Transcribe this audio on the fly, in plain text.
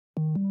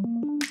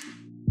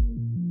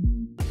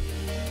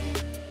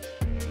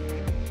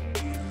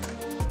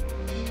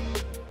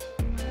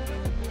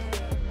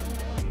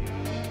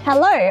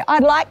Hello,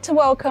 I'd like to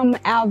welcome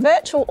our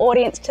virtual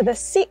audience to the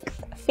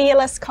 6th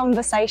Fearless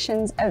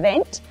Conversations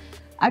event,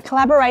 a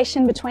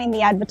collaboration between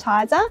the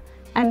Advertiser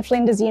and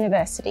Flinders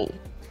University.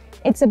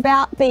 It's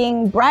about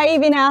being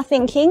brave in our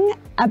thinking,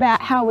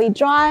 about how we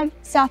drive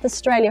South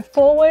Australia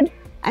forward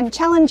and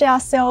challenge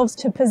ourselves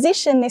to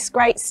position this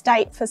great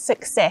state for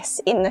success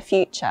in the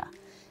future.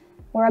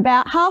 We're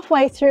about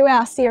halfway through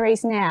our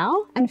series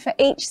now, and for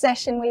each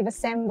session we've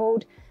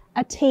assembled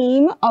a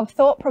team of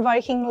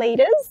thought-provoking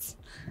leaders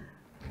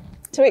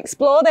to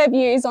explore their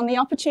views on the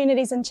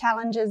opportunities and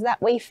challenges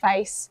that we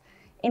face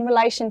in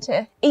relation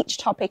to each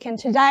topic. And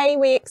today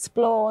we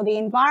explore the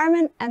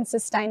environment and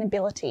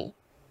sustainability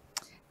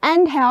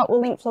and how it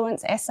will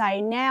influence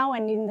SA now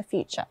and in the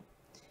future.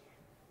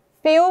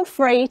 Feel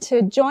free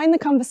to join the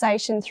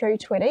conversation through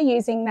Twitter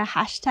using the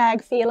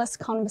hashtag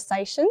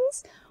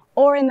 #FearlessConversations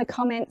or in the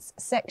comments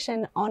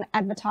section on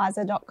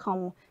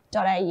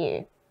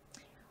advertiser.com.au.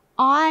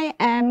 I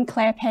am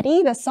Clare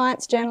Peddie, the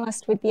science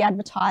journalist with the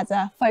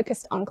Advertiser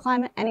focused on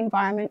climate and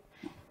environment,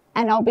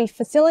 and I'll be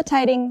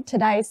facilitating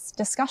today's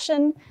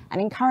discussion and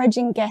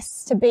encouraging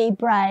guests to be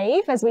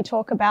brave as we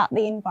talk about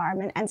the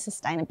environment and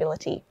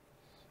sustainability.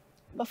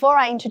 Before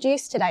I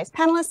introduce today's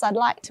panellists, I'd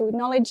like to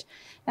acknowledge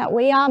that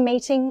we are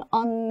meeting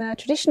on the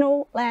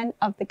traditional land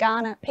of the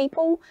Kaurna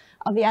people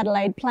of the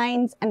Adelaide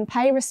Plains and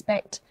pay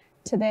respect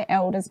to their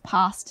elders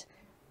past,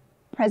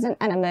 present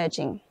and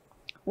emerging.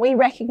 We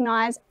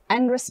recognise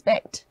and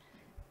respect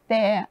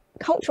their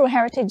cultural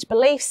heritage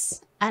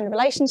beliefs and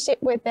relationship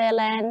with their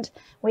land.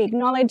 We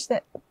acknowledge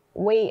that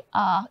they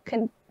are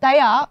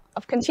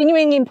of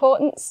continuing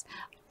importance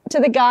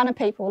to the Kaurna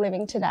people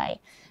living today,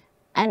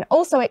 and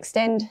also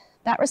extend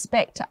that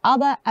respect to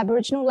other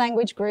Aboriginal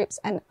language groups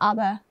and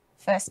other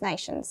First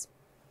Nations.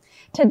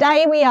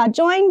 Today we are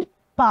joined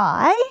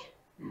by,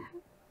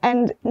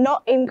 and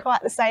not in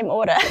quite the same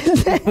order,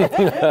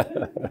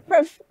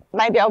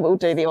 maybe I will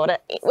do the order.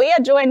 We are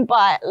joined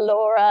by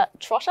Laura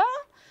Trotta,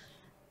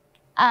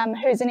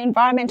 who's an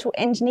environmental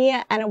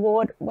engineer and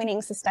award-winning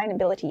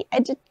sustainability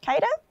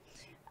educator,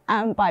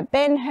 by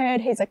Ben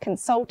Hurd, who's a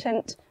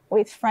consultant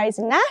with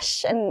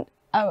Frazer-Nash and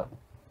a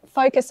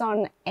focus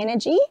on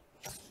energy,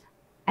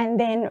 and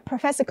then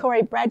Professor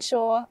Corey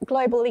Bradshaw,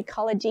 global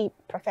ecology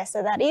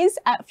professor that is,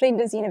 at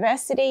Flinders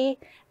University.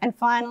 And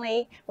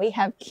finally, we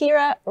have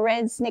Kyra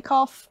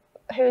Reznikov,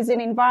 who's an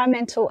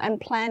environmental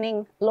and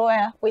planning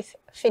lawyer with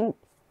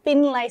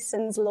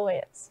Finlaysons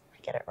lawyers. I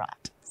get it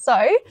right.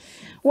 So,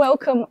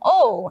 welcome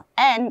all.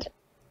 And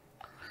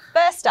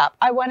first up,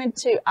 I wanted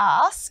to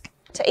ask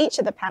to each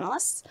of the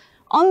panellists,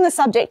 on the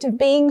subject of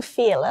being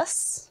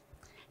fearless,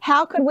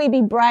 how could we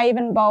be brave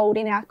and bold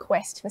in our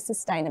quest for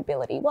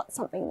sustainability? What's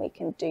something we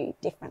can do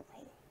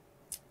differently?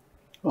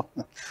 Oh,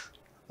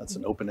 that's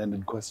an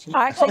open-ended question.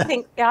 I actually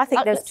think,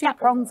 there's two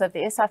prongs of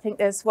this. I think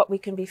there's what we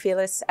can be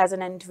fearless as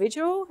an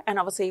individual, and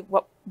obviously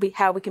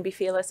how we can be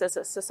fearless as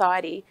a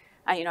society,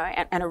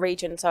 and a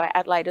region, so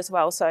Adelaide as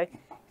well. So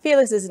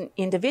fearless as an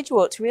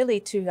individual, it's really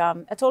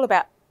it's all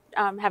about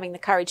having the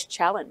courage to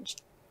challenge,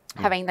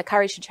 having the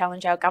courage to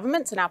challenge our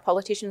governments and our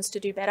politicians to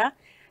do better,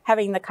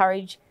 having the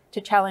courage to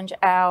challenge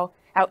our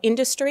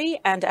industry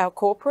and our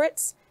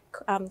corporate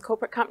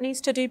companies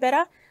to do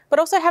better, but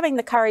also having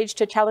the courage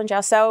to challenge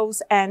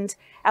ourselves and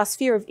our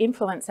sphere of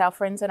influence, our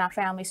friends and our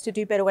families, to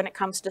do better when it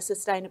comes to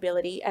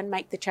sustainability and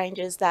make the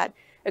changes that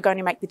are going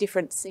to make the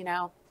difference in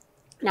our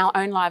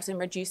own lives and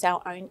reduce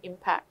our own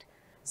impact.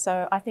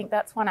 So I think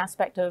that's one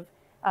aspect of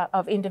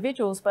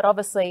individuals, but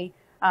obviously,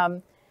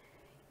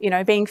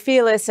 being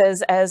fearless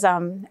as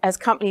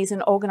companies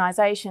and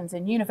organisations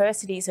and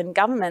universities and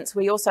governments,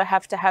 we also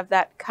have to have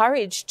that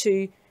courage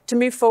to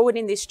move forward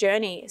in this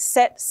journey,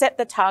 set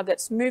the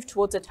targets, move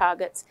towards the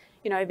targets,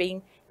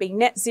 being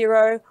net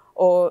zero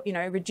or,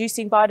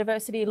 reducing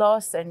biodiversity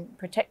loss and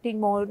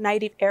protecting more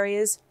native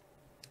areas,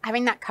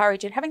 having that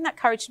courage to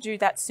do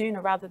that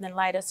sooner rather than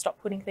later, stop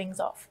putting things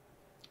off.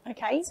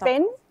 Okay,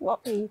 Ben,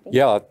 what do you think?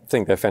 Yeah, I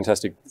think they're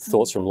fantastic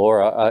thoughts from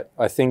Laura.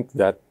 I think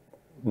that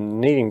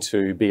needing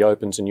to be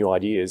open to new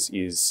ideas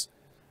is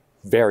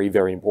very,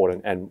 very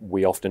important, and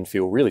we often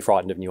feel really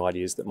frightened of new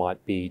ideas that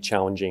might be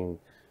challenging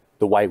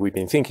the way we've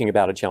been thinking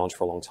about a challenge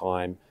for a long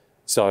time.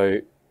 So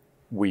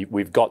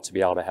we've got to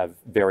be able to have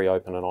very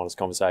open and honest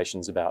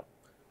conversations about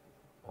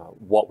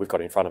what we've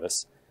got in front of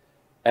us.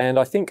 And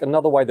I think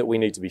another way that we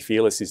need to be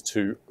fearless is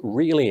to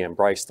really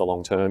embrace the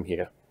long term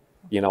here.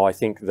 I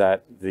think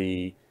that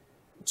we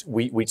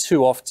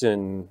too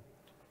often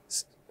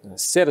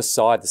set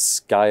aside the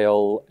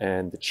scale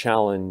and the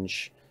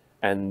challenge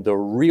and the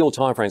real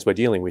timeframes we're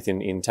dealing with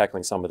in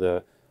tackling some of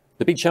the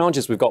big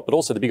challenges we've got, but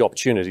also the big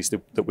opportunities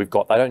that we've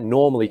got. They don't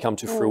normally come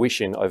to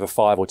fruition over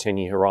 5 or 10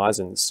 year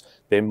horizons.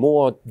 They're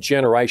more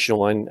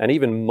generational and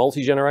even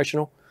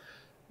multi-generational.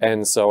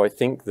 And so I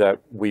think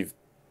that we've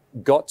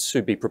got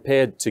to be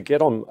prepared to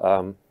get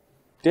on,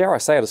 dare I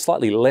say it, a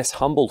slightly less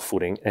humble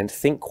footing and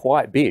think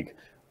quite big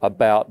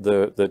about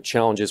the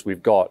challenges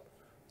we've got,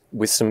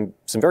 with some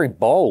very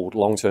bold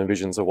long-term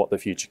visions of what the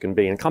future can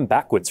be, and come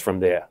backwards from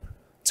there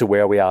to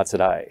where we are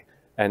today,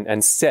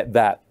 and set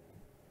that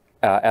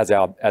as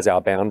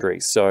our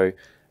boundaries. So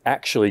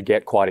actually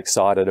get quite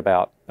excited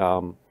about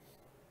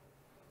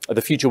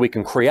the future we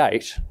can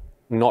create,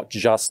 not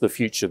just the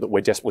future that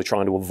we're desperately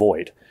trying to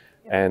avoid.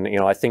 And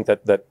I think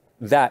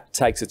that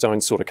takes its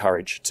own sort of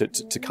courage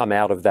to come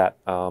out of that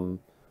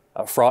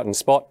frightened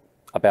spot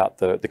about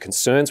the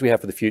concerns we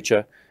have for the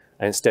future,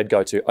 and instead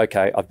go to,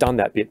 okay, I've done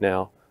that bit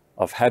now.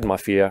 I've had my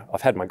fear,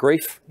 I've had my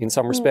grief in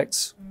some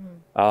respects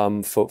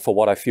for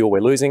what I feel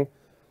we're losing,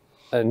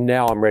 and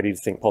now I'm ready to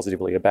think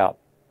positively about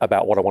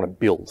what I want to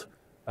build.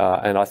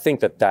 And I think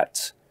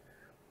that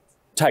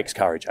takes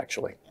courage,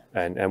 actually,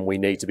 and we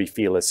need to be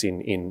fearless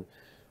in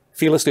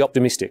fearlessly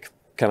optimistic.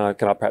 Can I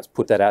perhaps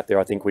put that out there?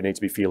 I think we need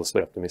to be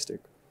fearlessly optimistic.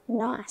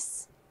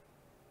 Nice.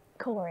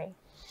 Corey?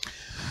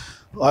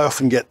 I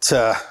often get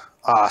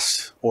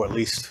asked, or at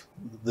least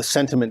the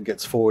sentiment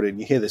gets forwarded,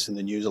 and you hear this in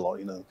the news a lot,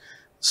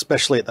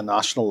 especially at the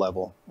national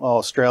level. Oh,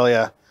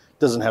 Australia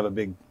doesn't have a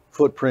big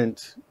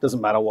footprint,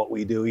 doesn't matter what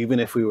we do, even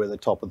if we were the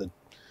top of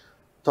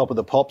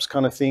the pops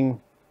kind of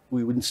thing,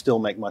 we wouldn't still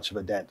make much of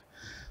a dent.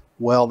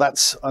 Well,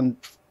 that's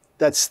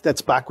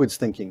backwards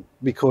thinking,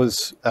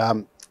 because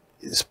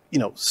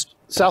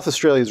South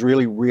Australia has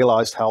really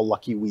realized how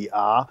lucky we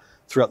are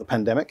throughout the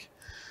pandemic.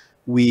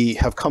 We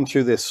have come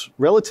through this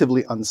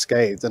relatively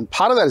unscathed, and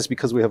part of that is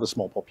because we have a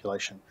small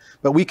population.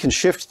 But we can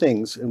shift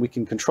things and we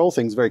can control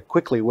things very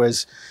quickly,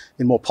 whereas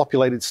in more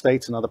populated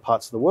states and other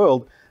parts of the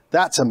world,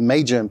 that's a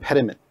major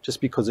impediment, just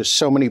because there's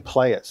so many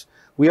players.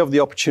 We have the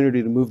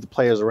opportunity to move the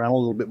players around a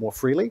little bit more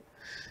freely,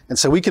 and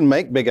so we can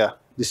make bigger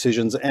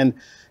decisions. And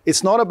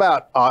it's not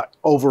about our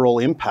overall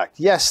impact.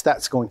 Yes,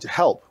 that's going to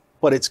help,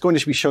 but it's going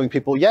to be showing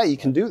people, yeah, you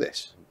can do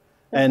this.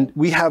 And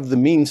we have the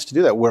means to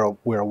do that.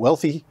 We're a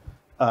wealthy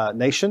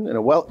nation and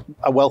a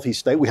wealthy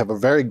state. We have a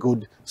very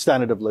good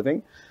standard of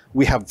living.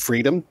 We have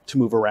freedom to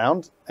move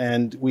around,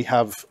 and we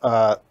have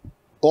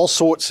all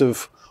sorts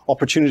of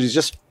opportunities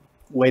just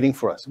waiting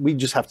for us. We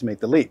just have to make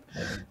the leap.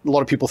 A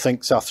lot of people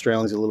think South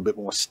Australians are a little bit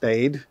more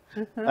staid,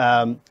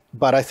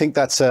 but I think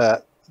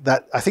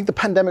I think the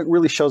pandemic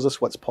really shows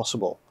us what's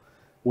possible.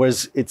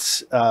 Whereas it's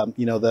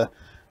the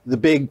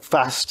big,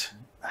 fast,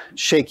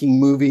 shaking,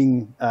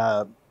 moving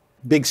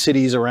big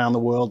cities around the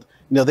world,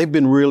 they've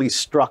been really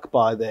struck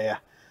by their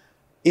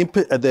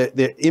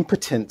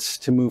impotence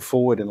to move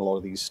forward in a lot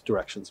of these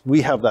directions.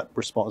 We have that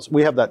response.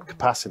 We have that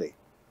capacity.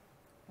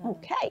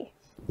 Okay.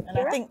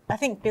 And I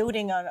think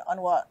building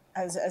on what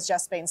has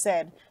just been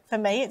said, for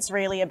me, it's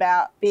really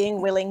about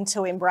being willing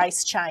to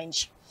embrace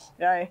change.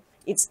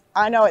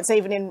 I know it's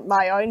even in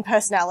my own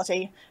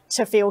personality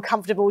to feel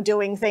comfortable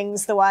doing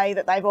things the way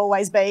that they've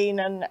always been,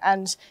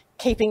 and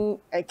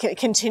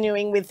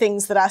continuing with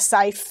things that are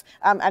safe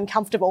and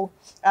comfortable.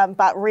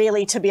 But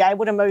really, to be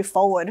able to move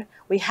forward,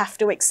 we have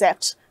to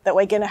accept that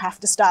we're going to have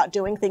to start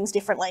doing things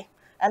differently.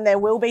 And there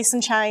will be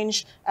some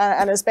change.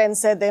 And as Ben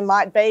said, there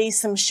might be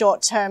some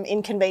short-term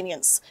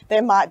inconvenience.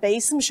 There might be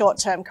some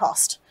short-term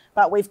cost.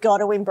 But we've got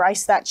to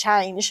embrace that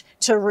change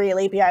to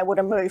really be able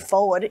to move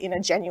forward in a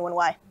genuine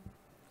way.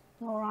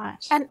 All right.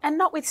 And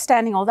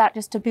notwithstanding all that,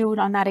 just to build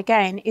on that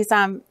again, is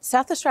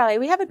South Australia,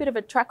 we have a bit of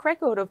a track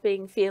record of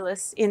being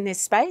fearless in this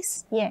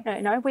space.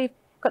 Yeah. We've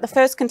got the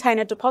first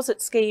container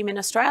deposit scheme in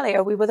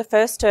Australia. We were the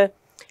first to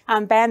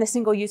ban the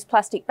single-use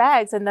plastic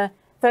bags, and the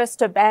first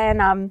to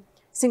ban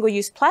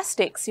single-use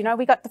plastics.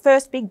 We got the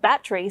first big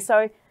battery.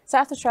 So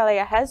South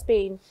Australia has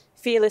been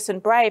fearless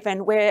and brave,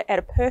 and we're at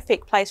a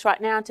perfect place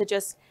right now to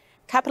just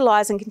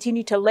capitalise and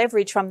continue to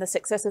leverage from the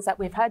successes that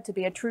we've had to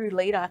be a true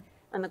leader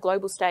on the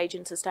global stage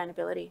in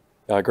sustainability.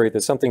 I agree.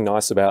 There's something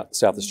nice about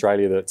South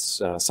Australia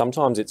that's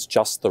sometimes it's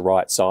just the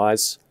right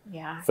size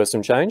for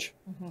some change.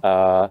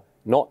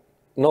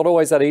 Not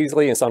always that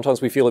easily, and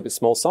sometimes we feel a bit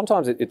small.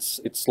 Sometimes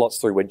it slots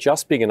through. We're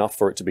just big enough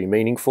for it to be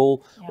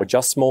meaningful. We're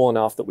just small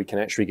enough that we can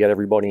actually get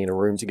everybody in a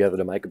room together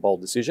to make a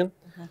bold decision,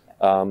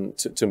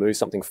 to move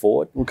something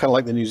forward. We're kind of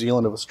like the New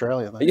Zealand of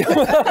Australia.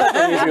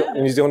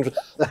 New Zealand,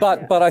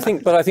 but I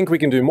think we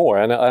can do more.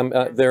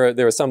 And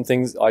there are some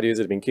ideas that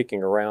have been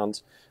kicking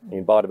around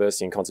in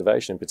biodiversity and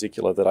conservation in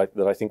particular that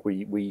I think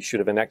we should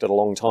have enacted a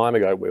long time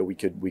ago, where we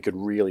could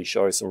really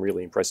show some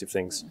really impressive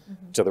things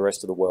to the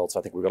rest of the world. So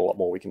I think we've got a lot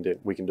more we can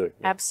do.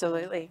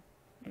 Absolutely.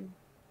 And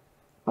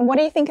what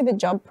do you think of the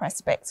job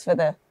prospects for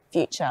the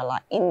future,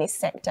 like in this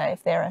sector,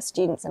 if there are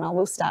students? And I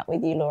will start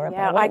with you, Laura.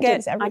 Yeah, I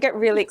get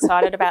really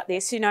excited about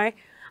this.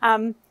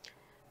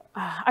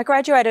 I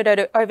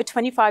graduated over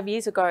 25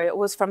 years ago. It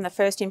was from the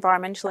first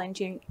environmental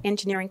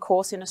engineering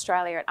course in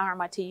Australia at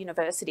RMIT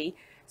University.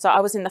 So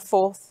I was in the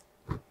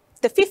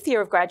fifth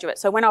year of graduate.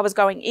 So when I was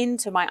going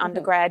into my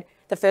undergrad,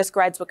 the first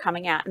grads were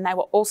coming out, and they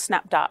were all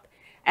snapped up.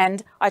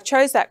 And I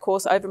chose that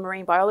course over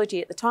marine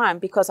biology at the time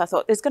because I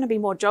thought there's going to be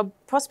more job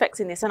prospects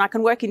in this, and I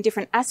can work in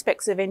different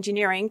aspects of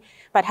engineering,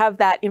 but have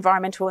that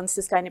environmental and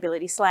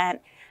sustainability slant.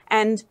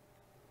 And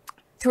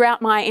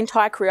throughout my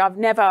entire career, I've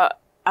never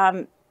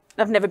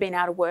been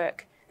out of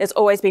work. There's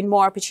always been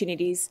more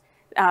opportunities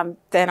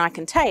than I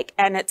can take,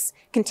 and it's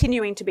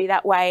continuing to be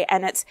that way,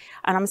 and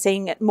I'm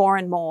seeing it more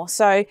and more.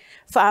 So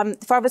for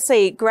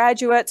obviously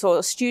graduates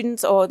or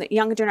students or the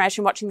younger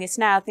generation watching this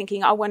now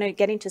thinking, I want to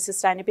get into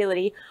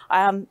sustainability,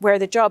 where are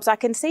the jobs? I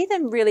can see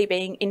them really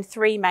being in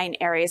three main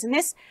areas, and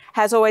this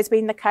has always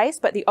been the case,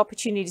 but the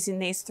opportunities in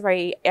these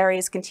three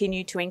areas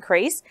continue to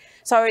increase.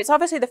 So it's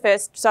obviously the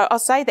first, so I'll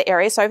say the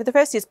area. So the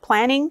first is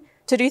planning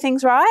to do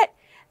things right.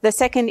 The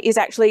second is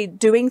actually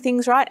doing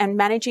things right and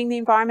managing the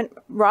environment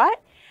right.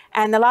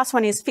 And the last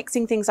one is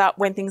fixing things up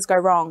when things go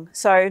wrong.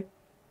 So,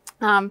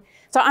 so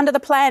under the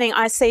planning,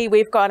 I see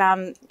we've got,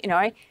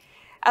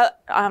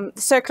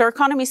 circular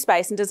economy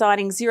space and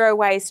designing zero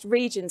waste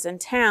regions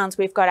and towns.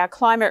 We've got our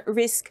climate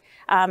risk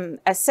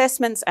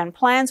assessments and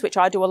plans, which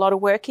I do a lot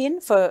of work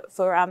in for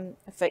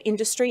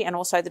industry and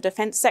also the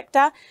defence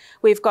sector.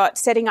 We've got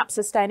setting up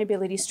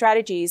sustainability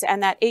strategies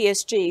and that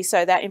ESG,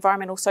 so that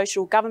environmental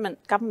social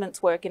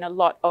governance work in a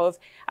lot of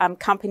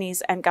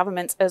companies and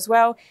governments as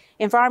well.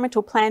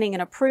 Environmental planning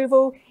and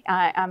approval,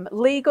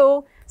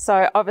 legal.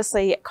 So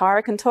obviously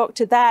Kyra can talk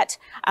to that.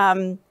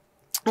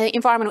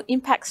 Environmental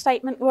impact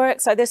statement work.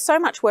 So there's so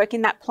much work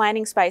in that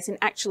planning space and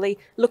actually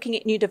looking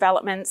at new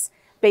developments,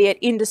 be it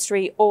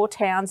industry or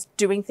towns,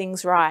 doing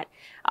things right.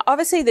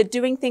 Obviously, the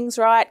doing things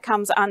right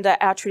comes under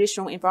our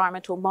traditional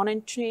environmental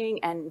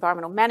monitoring and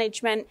environmental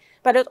management,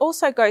 but it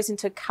also goes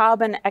into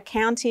carbon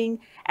accounting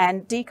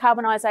and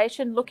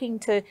decarbonisation, looking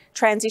to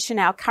transition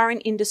our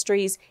current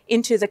industries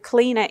into the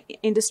cleaner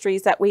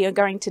industries that we are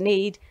going to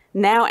need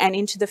now and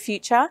into the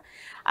future.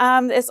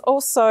 There's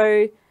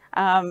also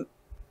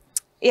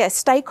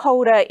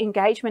stakeholder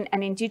engagement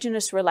and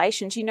Indigenous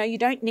relations. You know, you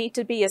don't need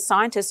to be a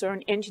scientist or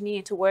an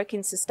engineer to work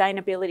in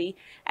sustainability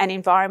and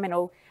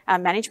environmental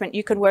management.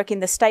 You can work in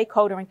the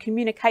stakeholder and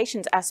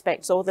communications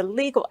aspects or the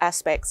legal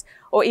aspects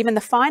or even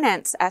the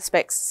finance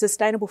aspects,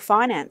 sustainable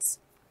finance.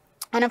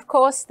 And of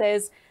course,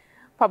 there's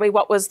probably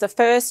what was the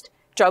first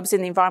jobs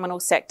in the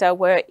environmental sector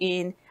were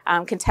in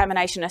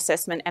contamination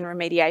assessment and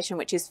remediation,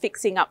 which is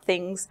fixing up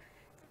things,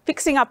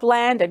 fixing up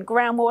land and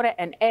groundwater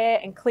and air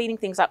and cleaning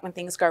things up when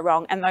things go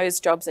wrong. And those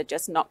jobs are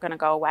just not going to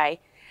go away.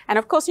 And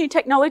of course, new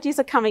technologies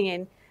are coming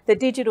in, the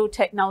digital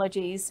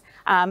technologies,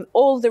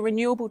 all the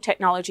renewable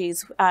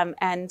technologies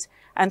and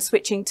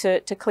switching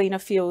to cleaner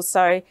fuels.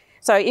 So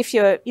if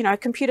you're, a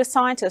computer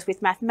scientist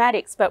with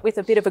mathematics, but with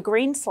a bit of a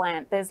green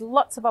slant, there's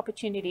lots of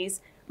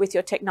opportunities with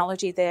your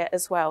technology there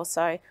as well.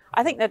 So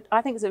I think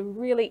it's a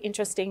really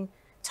interesting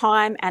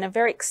time and a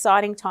very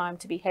exciting time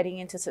to be heading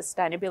into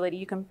sustainability.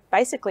 You can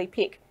basically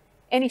pick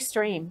any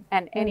stream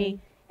and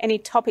any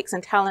topics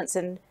and talents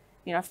and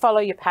follow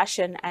your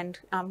passion and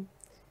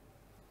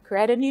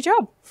create a new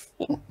job.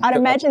 I'd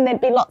imagine there'd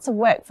be lots of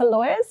work for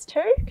lawyers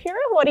too. Kyra,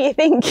 what do you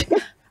think?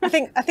 I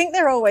think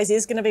there always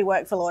is going to be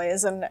work for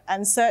lawyers,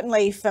 and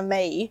certainly for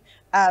me,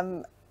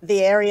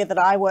 the area that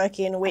I work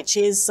in, which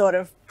is sort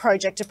of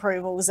project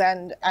approvals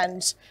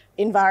and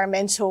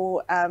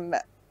environmental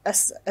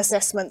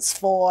assessments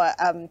for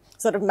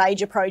sort of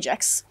major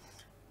projects,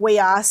 we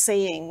are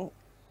seeing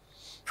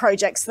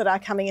projects that are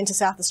coming into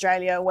South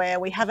Australia where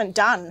we haven't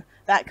done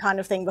that kind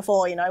of thing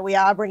before. We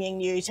are bringing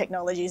new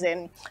technologies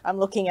in. I'm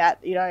looking at,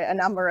 a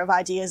number of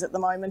ideas at the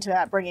moment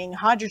about bringing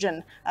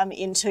hydrogen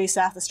into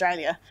South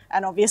Australia.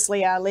 And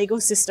obviously our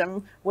legal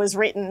system was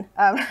written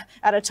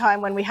at a time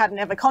when we hadn't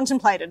ever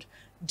contemplated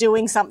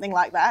doing something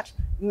like that,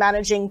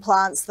 managing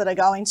plants that are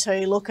going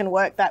to look and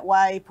work that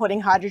way,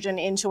 putting hydrogen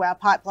into our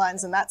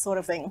pipelines and that sort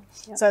of thing.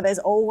 Yep. So there's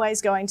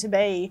always going to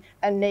be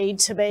a need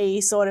to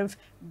be sort of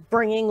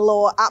bringing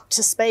law up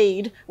to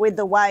speed with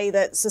the way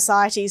that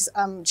society's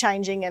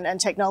changing and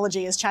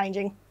technology is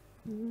changing.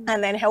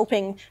 And then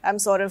helping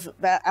sort of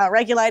our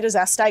regulators,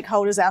 our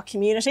stakeholders, our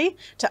community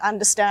to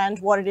understand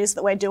what it is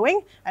that we're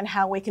doing and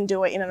how we can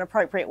do it in an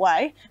appropriate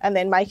way, and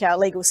then make our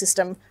legal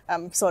system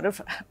sort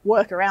of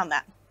work around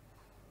that.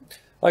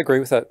 I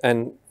agree with that.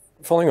 And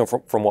following on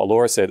from what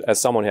Laura said,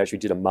 as someone who actually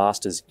did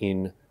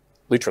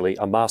literally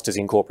a master's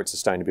in corporate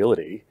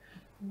sustainability,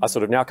 I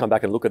sort of now come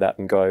back and look at that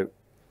and go,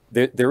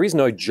 there is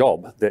no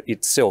job that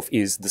itself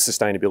is the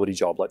sustainability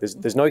job. Like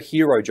there's no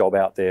hero job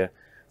out there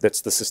that's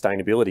the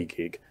sustainability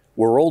gig.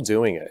 We're all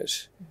doing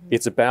it.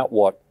 It's about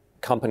what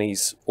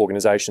companies,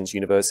 organisations,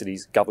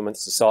 universities, government,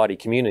 society,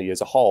 community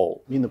as a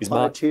whole. You mean the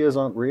Planeteers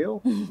aren't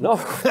real? No.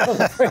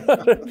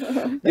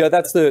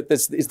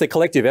 It's the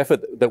collective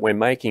effort that we're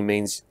making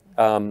means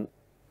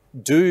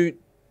do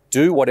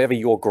whatever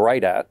you're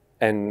great at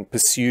and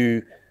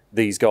pursue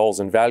these goals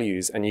and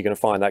values, and you're going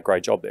to find that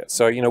great job there.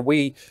 So,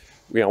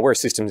 we're a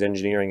systems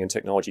engineering and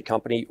technology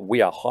company.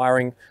 We are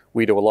hiring.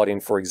 We do a lot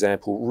in, for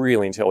example,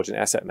 really intelligent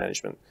asset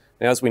management.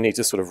 Now, as we need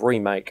to sort of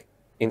remake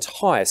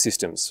entire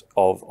systems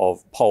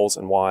of poles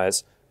and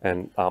wires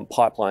and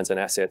pipelines and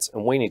assets,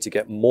 and we need to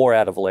get more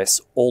out of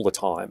less all the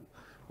time.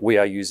 We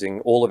are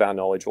using all of our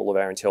knowledge, all of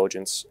our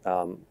intelligence,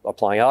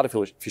 applying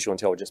artificial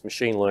intelligence,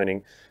 machine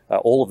learning,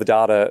 all of the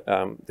data.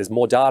 There's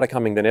more data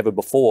coming than ever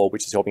before,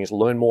 which is helping us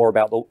learn more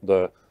about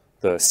the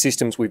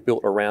systems we've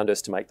built around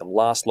us to make them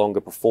last longer,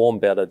 perform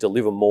better,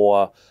 deliver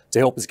more, to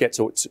help us get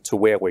to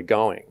where we're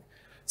going.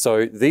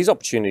 So these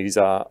opportunities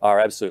are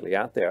absolutely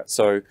out there.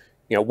 So,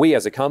 you know, we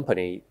as a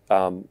company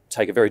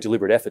take a very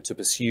deliberate effort to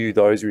pursue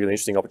those really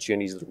interesting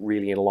opportunities that are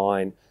really in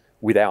line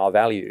with our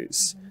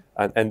values.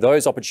 And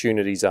those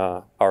opportunities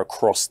are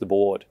across the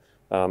board.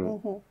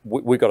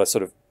 We've got to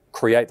sort of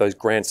create those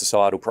grand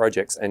societal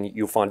projects, and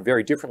you'll find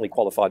very differently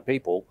qualified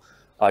people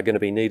are going to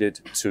be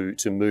needed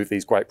to move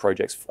these great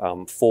projects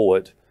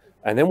forward.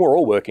 And then we're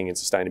all working in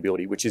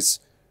sustainability, which is,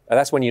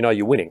 that's when you know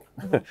you're winning.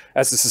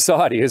 As a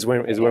society is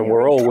when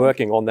we're all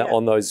working on that,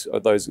 on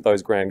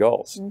those grand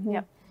goals.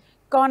 Yep.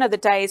 Gone are the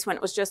days when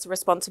it was just the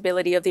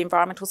responsibility of the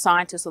environmental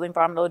scientist or the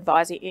environmental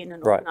advisor in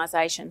an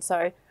organisation.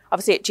 So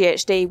obviously at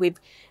GHD, we've,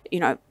 you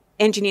know,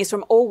 engineers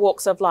from all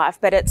walks of life,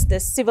 but it's the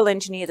civil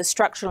engineer, the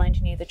structural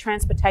engineer, the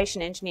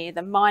transportation engineer,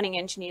 the mining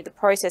engineer, the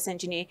process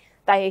engineer,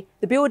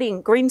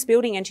 the greens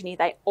building engineer,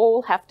 they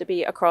all have to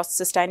be across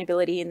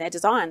sustainability in their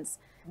designs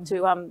to,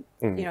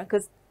 you know,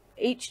 because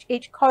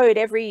each code,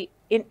 every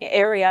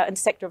area and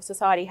sector of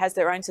society has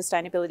their own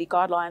sustainability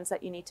guidelines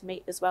that you need to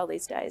meet as well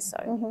these days.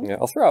 So yeah,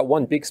 I'll throw out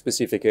one big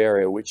specific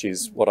area, which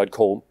is what I'd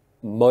call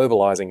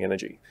mobilising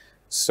energy.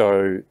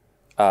 So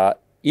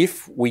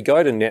if we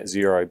go to net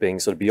zero being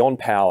sort of beyond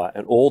power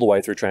and all the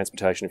way through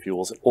transportation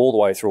fuels and all the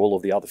way through all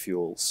of the other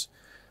fuels,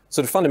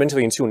 sort of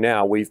fundamentally until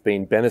now, we've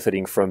been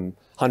benefiting from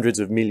hundreds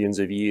of millions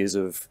of years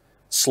of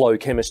slow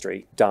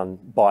chemistry done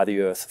by the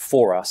Earth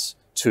for us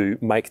to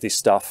make this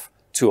stuff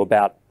to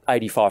about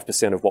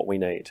 85% of what we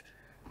need.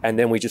 And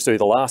then we just do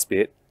the last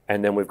bit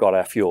and then we've got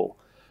our fuel.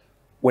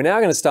 We're now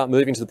going to start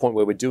moving to the point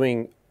where we're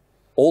doing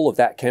all of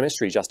that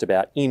chemistry just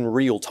about in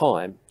real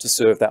time to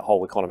serve that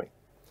whole economy.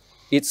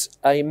 It's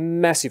a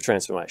massive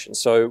transformation.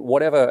 So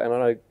whatever, and I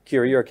know,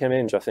 Kyra, you're a chem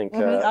eng, I think,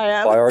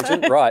 by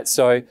origin, right?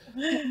 So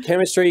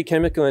chemistry,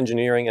 chemical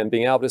engineering, and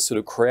being able to sort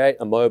of create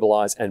and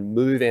mobilise and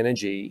move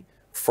energy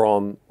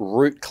from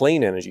root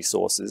clean energy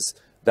sources,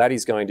 that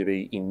is going to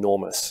be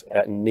enormous.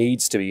 It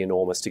needs to be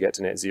enormous to get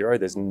to net zero.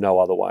 There's no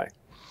other way.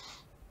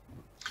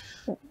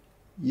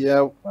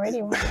 Yeah,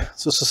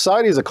 so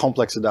society is a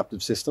complex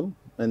adaptive system,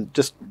 and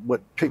just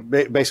what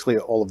basically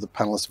all of the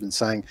panelists have been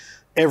saying,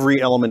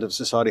 every element of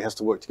society has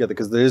to work together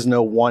because there is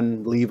no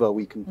one lever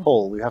we can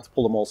pull. We have to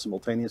pull them all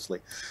simultaneously.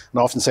 And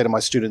I often say to my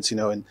students, you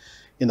know,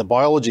 in the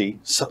biology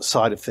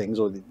side of things,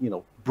 or the, you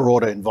know,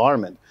 broader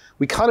environment,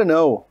 we kind of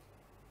know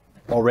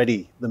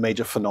already the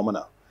major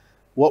phenomena.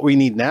 What we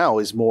need now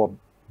is more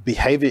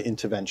behavior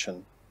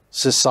intervention,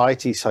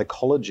 society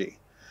psychology.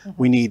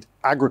 We need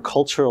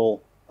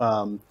agricultural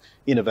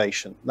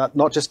innovation,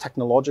 not just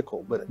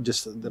technological, but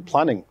just the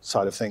planning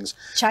side of things.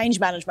 Change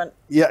management.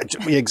 Yeah,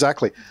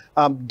 exactly.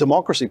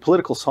 Democracy,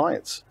 political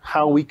science,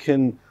 how we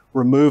can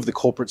remove the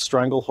corporate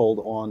stranglehold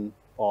on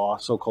our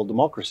so-called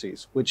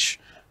democracies, which,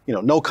 you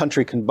know, no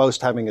country can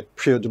boast having a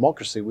pure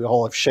democracy. We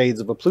all have shades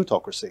of a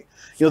plutocracy.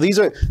 You know, these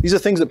are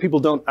things that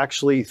people don't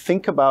actually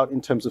think about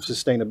in terms of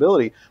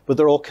sustainability, but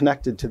they're all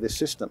connected to this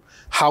system.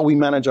 How we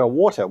manage our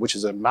water, which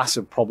is a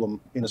massive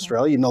problem in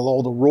Australia. You know,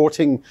 all the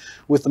rorting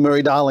with the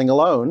Murray-Darling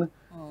alone,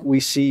 we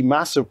see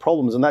massive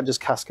problems, and that just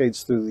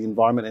cascades through the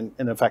environment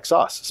and affects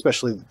us,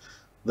 especially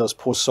those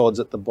poor sods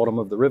at the bottom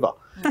of the river.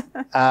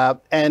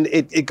 And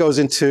it goes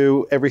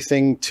into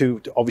everything to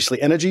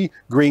obviously energy,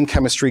 green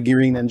chemistry,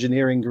 green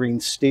engineering, green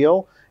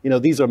steel. You know,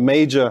 these are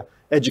major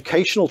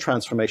educational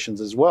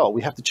transformations as well.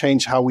 We have to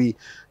change how we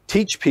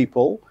teach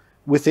people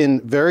within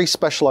very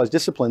specialized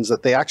disciplines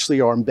that they actually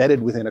are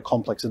embedded within a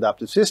complex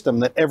adaptive system,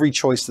 that every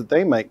choice that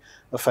they make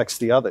affects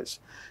the others.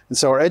 And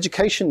so our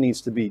education needs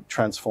to be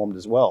transformed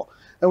as well.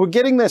 And we're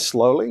getting there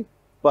slowly,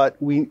 but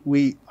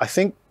I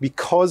think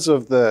because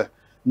of the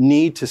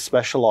need to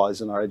specialize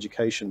in our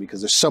education,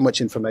 because there's so much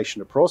information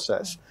to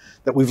process,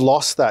 that we've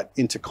lost that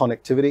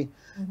interconnectivity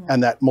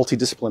and that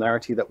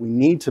multidisciplinarity that we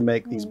need to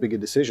make these bigger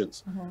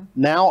decisions.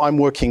 Now I'm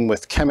working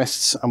with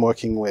chemists, I'm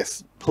working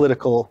with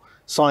political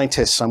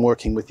scientists, I'm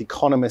working with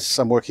economists,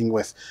 I'm working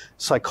with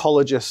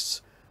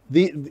psychologists.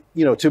 You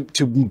know, to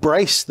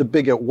embrace the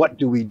bigger what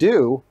do we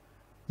do,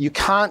 you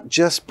can't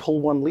just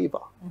pull one lever.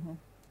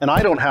 And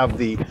I don't have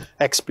the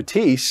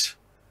expertise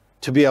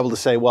to be able to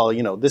say, well,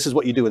 you know, this is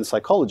what you do in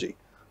psychology.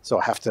 So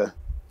I have to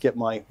get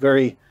my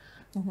very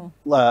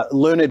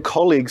learned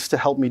colleagues to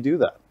help me do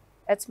that.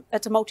 It's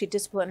a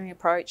multidisciplinary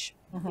approach.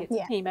 It's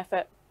a team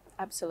effort,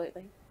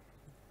 absolutely.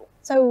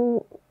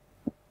 So,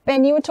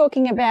 Ben, you were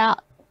talking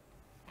about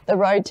the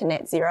road to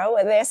net zero.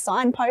 Are there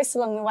signposts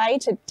along the way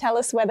to tell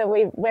us whether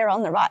we're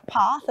on the right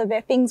path? Are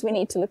there things we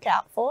need to look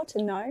out for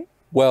to know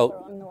we're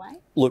on the way?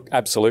 Look,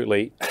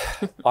 absolutely.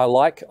 I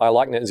like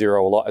net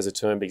zero a lot as a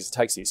term because it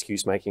takes the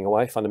excuse making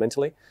away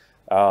fundamentally.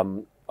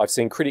 I've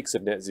seen critics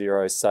of net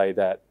zero say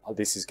that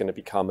this is going to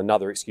become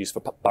another excuse for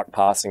buck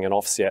passing and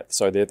offset.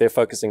 So they're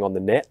focusing on the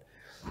net.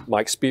 My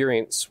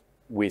experience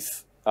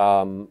with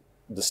the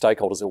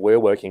stakeholders that we're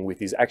working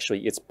with is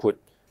actually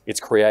it's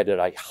created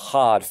a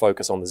hard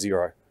focus on the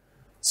zero.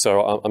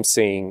 So I'm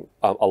seeing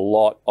a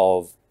lot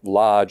of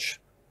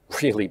large,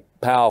 really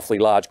powerfully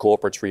large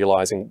corporates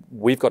realizing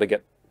we've got to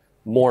get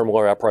more and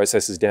more our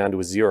processes down to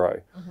a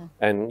 0.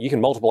 And you can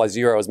multiply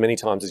 0 as many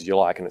times as you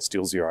like and it's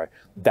still 0.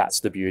 That's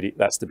the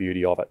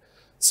beauty of it.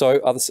 So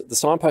the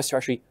signposts are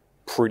actually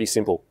pretty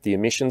simple. The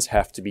emissions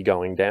have to be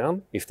going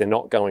down. If they're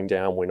not going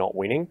down, we're not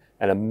winning.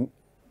 And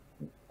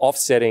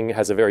offsetting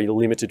has a very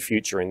limited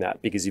future in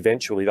that, because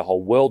eventually the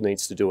whole world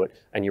needs to do it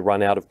and you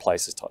run out of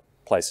places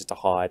to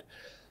hide.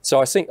 So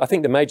I think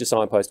the major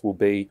signpost will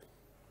be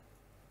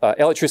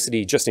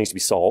electricity just needs to be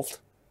solved,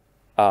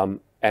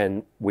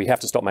 and we have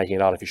to stop making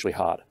it artificially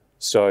hard.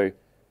 So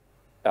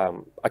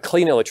a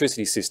clean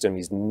electricity system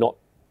is not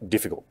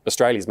difficult.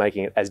 Australia is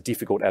making it as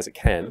difficult as it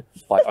can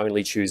by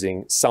only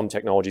choosing some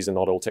technologies and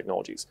not all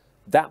technologies.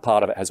 That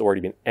part of it has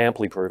already been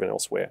amply proven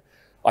elsewhere.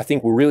 I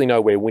think we'll really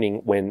know we're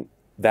winning when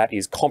that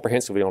is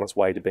comprehensively on its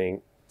way to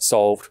being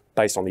solved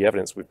based on the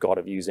evidence we've got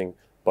of using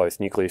both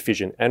nuclear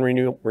fission and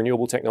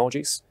renewable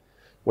technologies.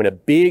 When a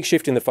big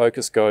shift in the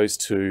focus goes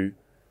to,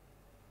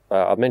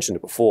 I've mentioned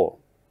it before,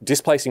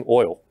 displacing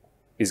oil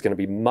is going to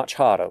be much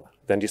harder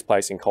than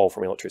displacing coal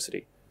from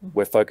electricity.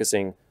 We're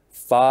focusing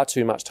far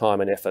too much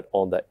time and effort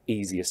on the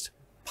easiest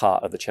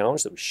part of the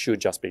challenge that we should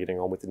just be getting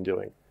on with and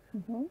doing.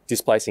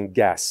 Displacing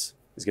gas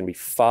is going to be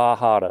far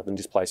harder than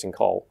displacing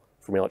coal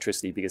from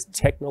electricity, because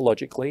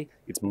technologically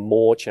it's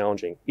more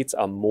challenging. It's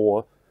a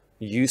more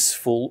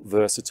useful,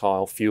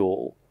 versatile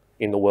fuel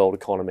in the world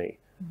economy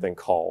than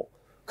coal.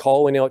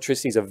 Coal and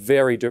electricity are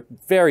very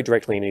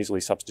directly and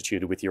easily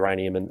substituted with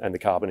uranium, and the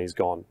carbon is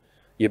gone.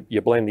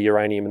 You blend the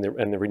uranium and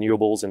the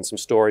renewables and some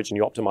storage and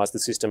you optimize the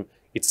system,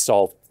 it's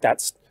solved.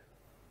 It's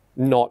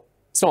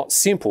not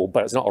simple,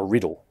 but it's not a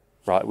riddle,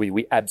 right?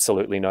 We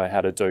absolutely know how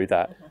to do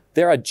that.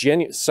 There are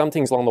some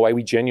things along the way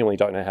we genuinely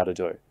don't know how to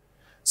do.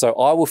 So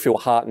I will feel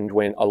heartened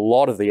when a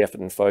lot of the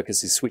effort and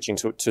focus is switching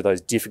to those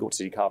difficult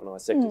to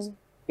decarbonise sectors.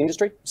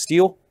 Industry,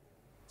 steel,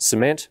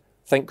 cement,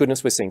 thank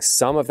goodness we're seeing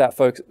some of that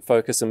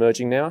focus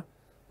emerging now,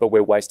 but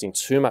we're wasting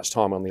too much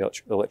time on the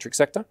electric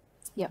sector.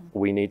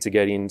 We need to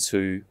get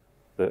into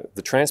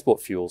the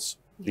transport fuels,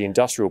 the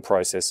industrial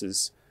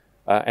processes,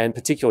 and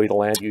particularly the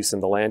land use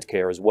and the land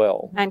care as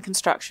well. And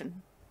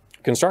construction.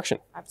 Construction.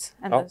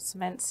 And the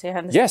cements,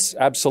 yeah. Yes,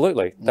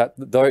 absolutely.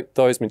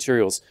 Those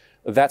materials.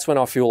 That's when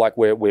I feel like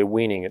we're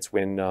winning. It's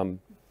when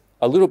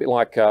a little bit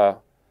like,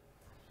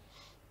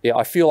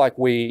 I feel like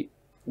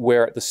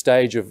we're at the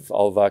stage of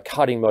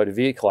cutting motor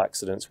vehicle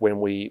accidents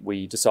when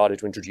we decided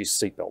to introduce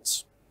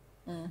seatbelts,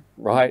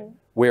 right?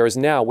 Whereas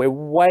now we're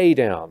way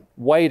down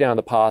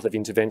the path of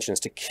interventions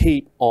to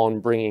keep on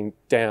bringing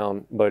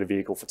down motor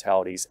vehicle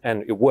fatalities.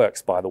 And it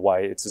works, by the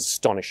way. It's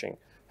astonishing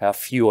how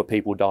fewer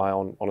people die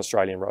on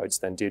Australian roads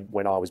than did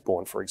when I was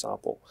born, for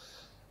example.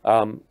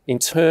 In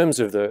terms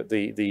of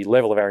the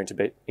level of our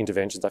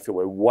interventions, I feel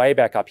we're way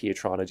back up here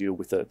trying to deal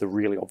with the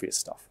really obvious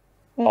stuff.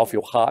 I'll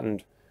feel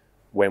heartened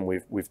when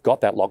we've got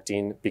that locked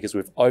in, because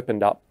we've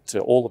opened up to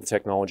all of the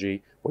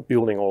technology, we're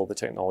building all of the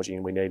technology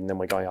we need, and then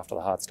we're going after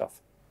the hard stuff.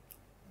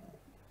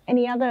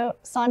 Any other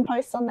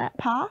signposts on that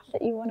path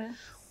that you want to?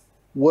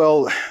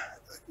 Well,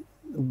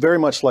 very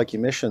much like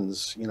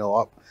emissions, you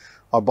know,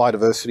 our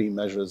biodiversity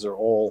measures are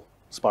all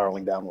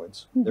spiraling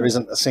downwards. There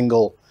isn't a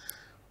single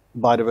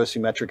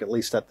biodiversity metric, at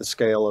least at the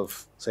scale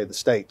of, say, the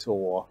state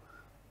or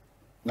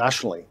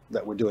nationally,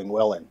 that we're doing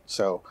well in.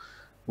 So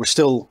we're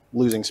still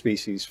losing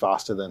species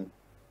faster than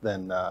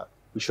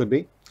we should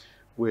be.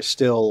 We're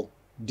still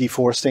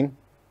deforesting.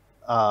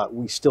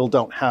 We still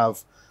don't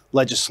have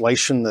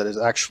legislation that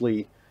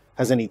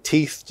has any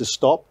teeth to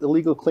stop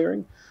illegal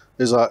clearing.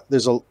 There's a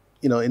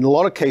you know, in a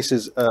lot of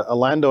cases, a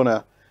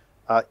landowner,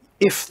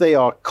 if they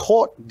are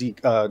caught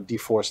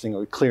deforesting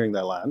or clearing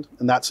their land,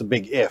 and that's a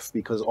big if,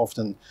 because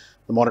often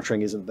the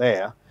monitoring isn't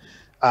there,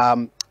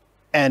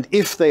 and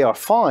if they are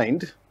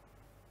fined,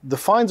 the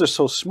fines are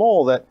so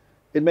small that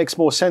it makes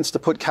more sense to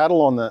put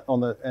cattle on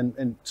the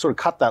and sort of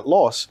cut that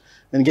loss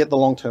and get the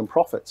long-term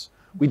profits.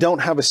 We don't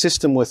have a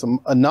system with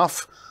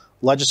enough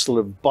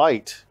legislative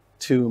bite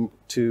to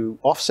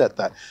offset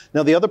that.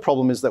 Now, the other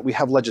problem is that we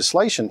have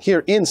legislation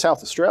here in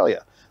South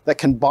Australia that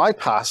can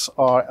bypass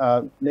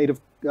our Native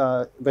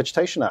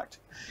Vegetation Act.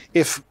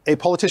 If a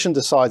politician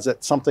decides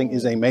that something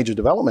is a major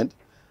development,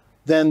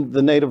 then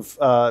the Native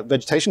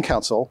Vegetation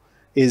Council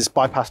is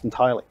bypassed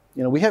entirely.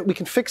 You know, we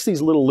can fix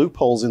these little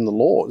loopholes in the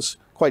laws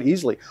quite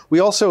easily. We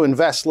also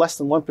invest less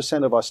than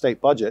 1% of our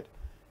state budget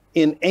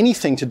in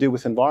anything to do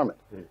with environment.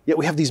 Yet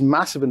we have these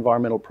massive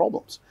environmental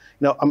problems.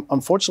 You know,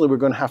 unfortunately, we're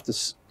going to have to,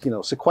 you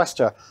know,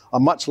 sequester a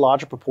much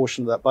larger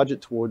proportion of that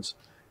budget towards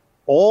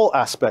all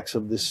aspects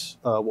of this,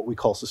 what we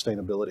call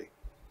sustainability.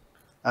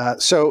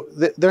 So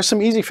there's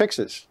some easy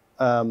fixes,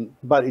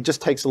 but it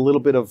just takes a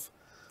little bit of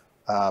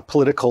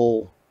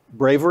political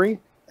bravery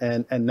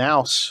and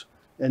nous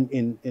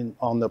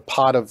on the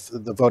part of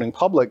the voting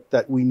public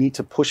that we need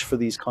to push for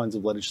these kinds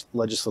of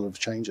legislative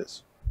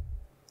changes.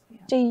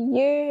 Do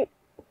you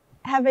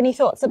have any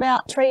thoughts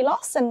about tree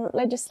loss and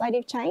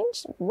legislative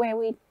change,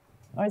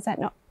 or is that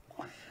not?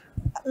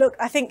 Look,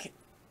 I think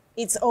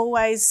it's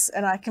always,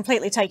 and I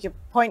completely take your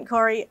point,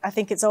 Corey, I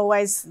think it's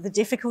always the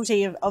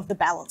difficulty of the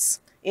balance.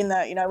 in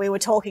the, you know, we were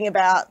talking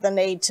about the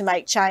need to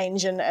make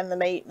change and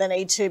the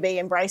need to be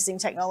embracing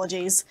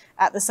technologies.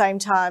 At the same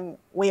time,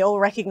 we all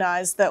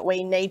recognise that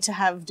we need to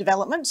have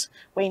development.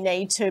 We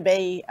need to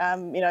be,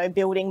 you know,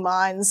 building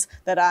mines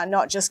that are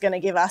not just going to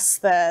give us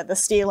the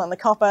steel and the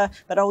copper,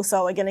 but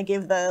also are going to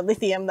give the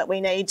lithium that we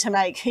need to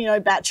make, you know,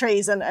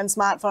 batteries and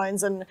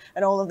smartphones and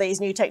all of these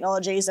new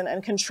technologies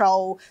and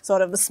control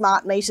sort of the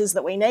smart meters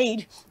that we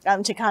need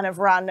to kind of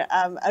run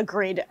a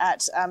grid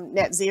at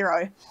net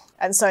zero.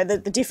 And so the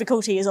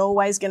difficulty is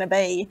always going to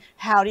be,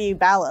 how do you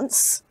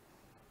balance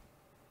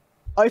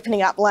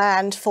opening up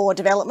land for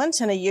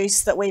development and a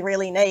use that we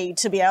really need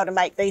to be able to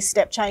make these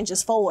step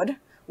changes forward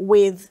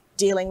with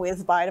dealing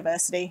with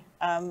biodiversity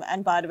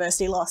and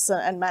biodiversity loss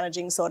and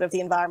managing sort of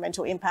the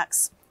environmental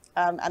impacts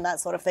and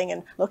that sort of thing.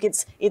 And look,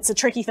 it's a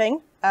tricky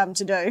thing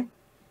to do,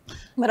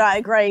 but I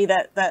agree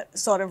that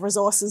sort of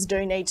resources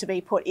do need to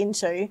be put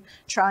into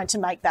trying to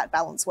make that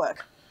balance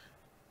work.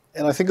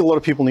 And I think a lot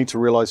of people need to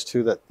realize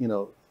too that, you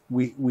know,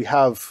 we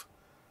have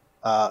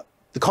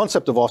the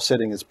concept of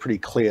offsetting is pretty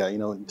clear, you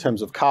know, in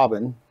terms of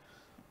carbon,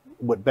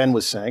 what Ben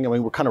was saying. I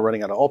mean, we're kind of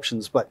running out of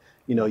options, but,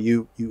 you know,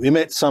 you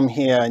emit some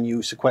here and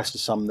you sequester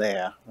some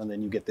there, and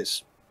then you get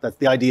this, that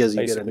the idea is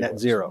you basically get a net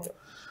zero.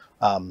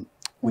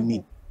 We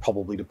need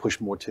probably to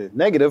push more to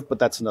negative, but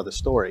that's another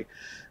story.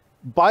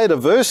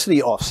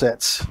 Biodiversity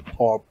offsets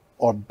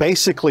are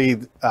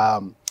basically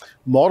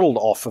modeled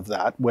off of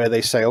that, where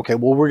they say, okay,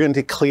 well, we're going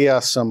to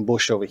clear some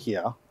bush over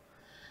here,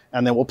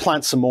 and then we'll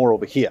plant some more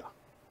over here.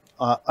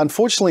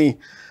 Unfortunately,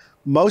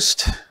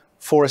 most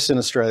forests in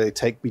Australia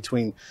take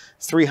between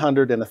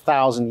 300 and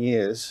 1,000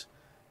 years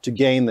to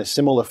gain the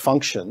similar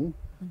function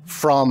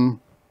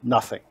from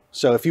nothing.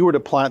 So if you were to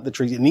plant the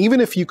trees, and even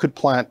if you could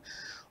plant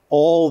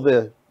all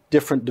the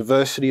different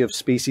diversity of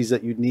species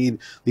that you'd need,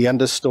 the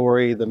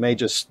understory,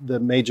 the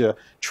major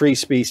tree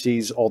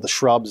species, all the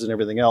shrubs and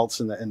everything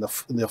else, and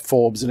the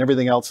forbs and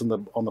everything else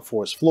on the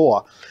forest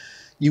floor,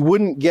 you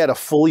wouldn't get a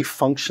fully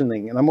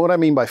functioning, and what I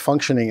mean by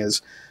functioning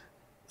is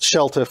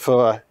shelter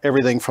for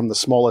everything from the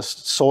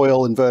smallest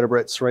soil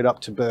invertebrates right up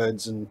to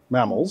birds and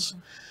mammals,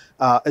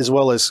 as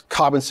well as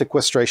carbon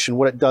sequestration,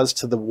 what it does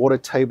to the water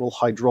table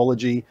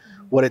hydrology,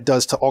 what it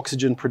does to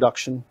oxygen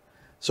production.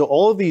 So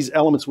all of these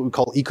elements, what we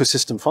call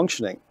ecosystem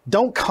functioning,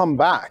 don't come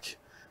back,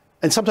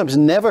 and sometimes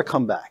never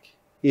come back.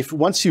 If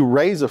once you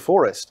raise a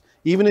forest,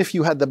 even if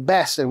you had the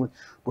best, and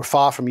we're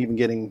far from even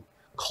getting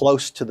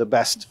close to the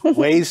best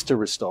ways to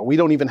restore. We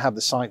don't even have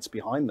the science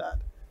behind that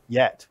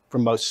yet for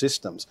most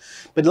systems.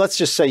 But let's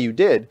just say you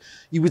did,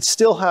 you would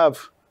still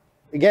have,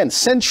 again,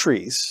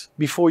 centuries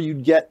before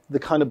you'd get the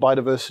kind of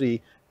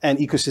biodiversity and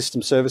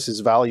ecosystem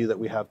services value that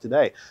we have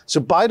today. So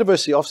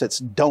biodiversity offsets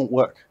don't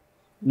work,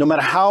 no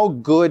matter how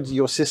good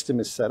your system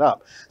is set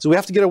up. So we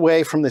have to get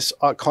away from this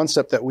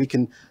concept that we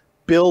can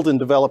build and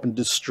develop and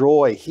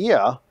destroy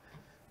here,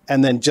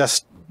 and then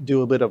just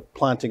do a bit of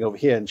planting over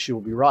here and she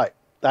will be right.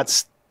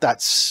 That's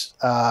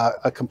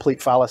a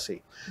complete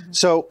fallacy.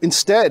 So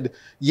instead,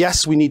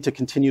 yes, we need to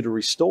continue to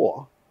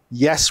restore.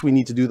 Yes, we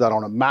need to do that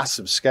on a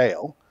massive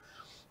scale.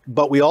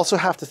 But we also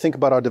have to think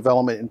about our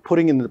development and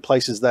putting into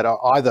places that are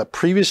either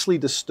previously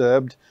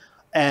disturbed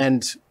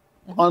and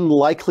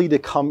unlikely to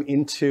come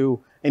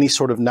into any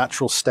sort of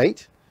natural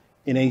state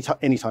in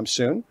anytime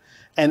soon.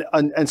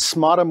 And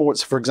smarter, more,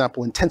 for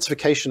example,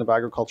 intensification of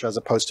agriculture as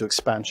opposed to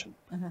expansion.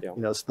 You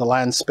know, it's the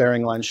land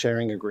sparing, land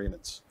sharing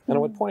agreements. And I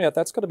would point out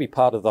that's got to be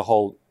part of the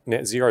whole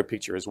net zero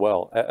picture as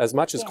well. As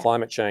much as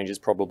climate change is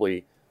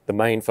probably the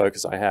main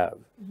focus I have,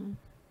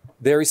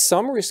 there is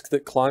some risk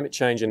that climate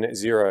change and net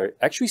zero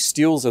actually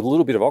steals a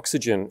little bit of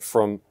oxygen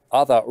from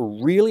other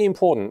really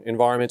important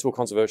environmental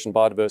conservation,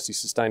 biodiversity,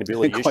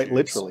 sustainability issues. Quite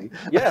literally.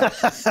 Yeah.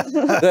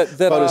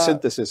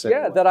 Photosynthesis.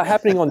 Yeah, that are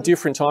happening on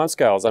different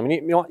timescales. I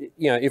mean,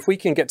 you know, if we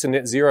can get to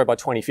net zero by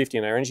 2050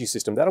 in our energy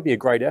system, that'll be a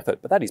great effort.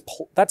 But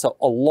that's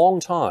a long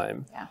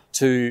time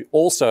to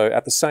also,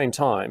 at the same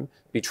time,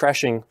 be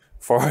trashing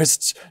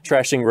forests,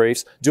 trashing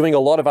reefs, doing a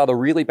lot of other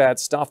really bad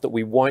stuff that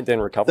we won't then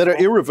recover that are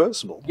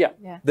irreversible.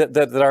 That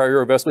are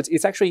irreversible.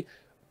 It's actually,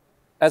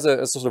 as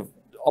a sort of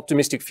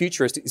optimistic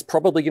futurist, it's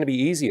probably going to be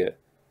easier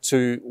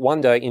to one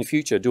day in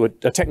future do a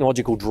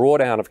technological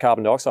drawdown of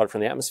carbon dioxide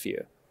from the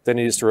atmosphere than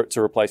it is to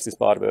replace this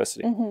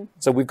biodiversity.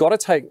 So we've got to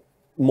take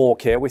more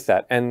care with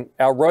that. And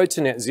our road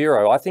to net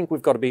zero, I think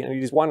we've got to be, and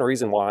it is one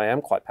reason why I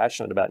am quite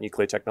passionate about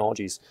nuclear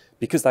technologies,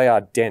 because they are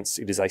dense.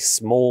 It is a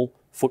small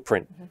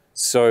footprint.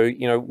 So,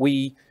 you know,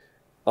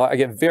 I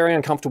get very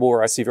uncomfortable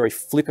where I see very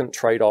flippant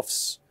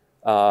trade-offs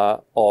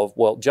of,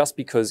 well, just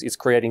because it's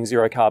creating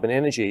zero carbon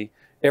energy,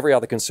 every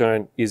other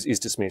concern is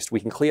dismissed. We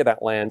can clear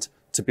that land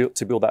to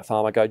build that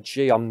farm. I go,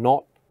 gee, I'm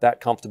not that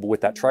comfortable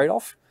with that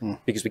trade-off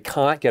because we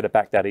can't get it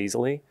back that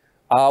easily.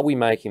 Are we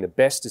making the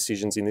best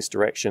decisions in this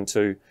direction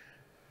to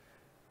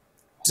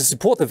to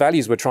support the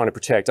values we're trying to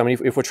protect. I mean,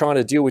 if we're trying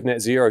to deal with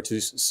net zero to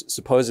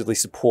supposedly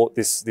support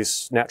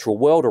this natural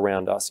world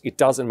around us, it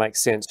doesn't make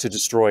sense to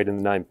destroy it in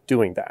the name of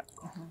doing that.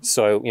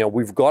 So, you know,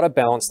 we've got to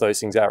balance those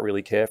things out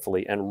really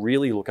carefully and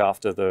really look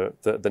after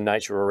the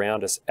nature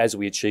around us as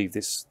we achieve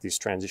this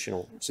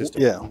transitional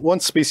system. Yeah,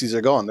 once species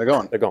are gone, they're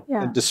gone. They're gone.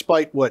 Yeah. And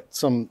despite what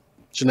some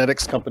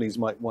genetics companies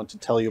might want to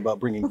tell you about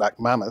bringing back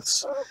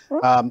mammoths,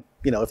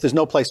 you know, if there's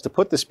no place to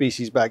put the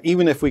species back,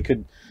 even if we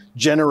could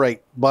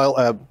generate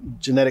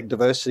genetic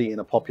diversity in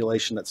a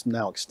population that's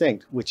now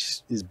extinct,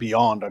 which is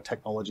beyond our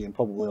technology and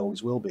probably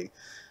always will be,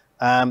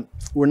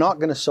 we're not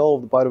going to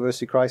solve the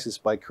biodiversity crisis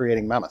by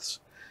creating mammoths.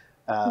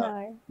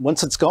 No.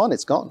 Once it's gone,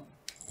 it's gone.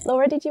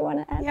 Laura, did you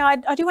want to add? Yeah,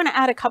 I do want to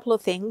add a couple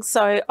of things.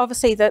 So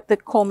obviously the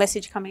core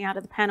message coming out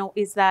of the panel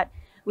is that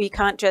we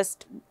can't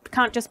just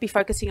be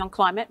focusing on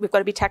climate. We've got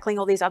to be tackling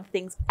all these other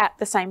things at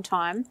the same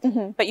time.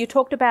 But you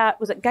talked about,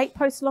 was it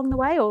gateposts along the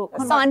way or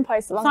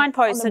Signposts along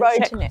signposts on the road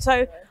and to net.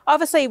 So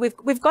obviously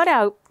we've got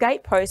our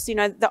gateposts. You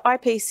know, the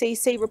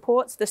IPCC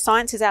reports, the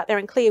science is out there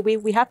and clear.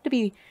 We have to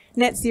be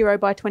net zero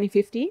by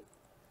 2050,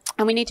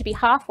 and we need to be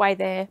halfway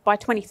there by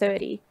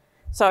 2030.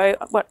 So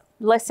what,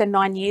 less than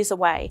 9 years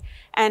away,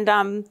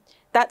 and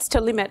that's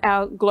to limit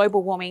our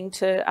global warming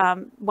to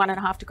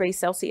 1.5 degrees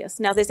Celsius.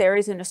 Now, there's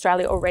areas in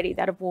Australia already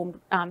that have warmed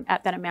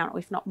at that amount,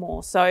 if not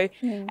more. So,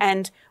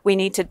 and we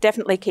need to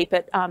definitely keep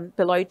it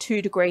below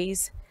 2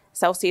 degrees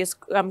Celsius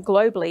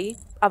globally.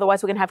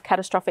 Otherwise, we're going to have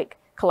catastrophic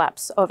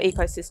collapse of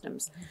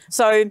ecosystems.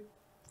 So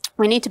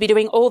we need to be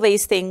doing all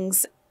these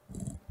things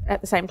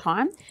at the same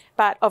time.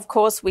 But of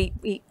course,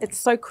 it's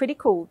so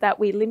critical that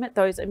we limit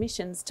those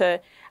emissions to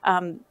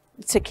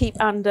keep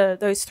under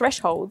those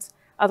thresholds.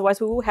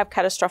 Otherwise, we will have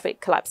catastrophic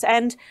collapse.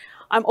 And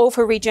I'm all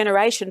for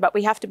regeneration, but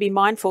we have to be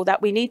mindful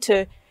that we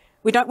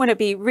don't want to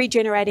be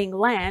regenerating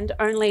land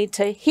only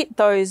to hit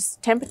those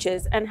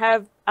temperatures and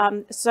have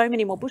so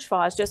many more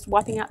bushfires just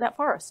wiping out that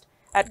forest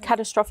at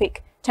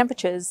catastrophic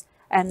temperatures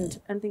and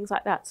things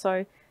like that.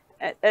 So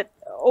it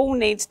all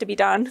needs to be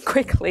done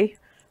quickly,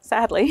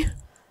 sadly.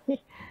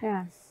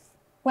 Yeah.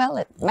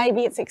 Well,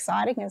 maybe it's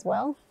exciting as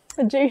well.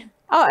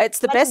 Oh, it's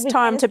the best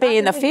time to be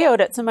in the field.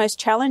 It's the most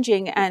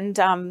challenging,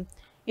 and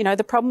you know,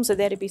 the problems are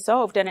there to be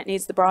solved, and it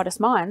needs the brightest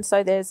minds.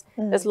 So there's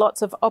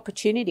lots of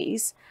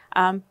opportunities,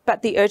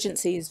 but the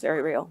urgency is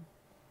very real.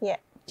 Yeah.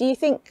 Do you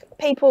think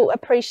people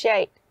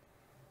appreciate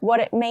what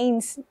it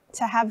means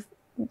to have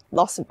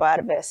loss of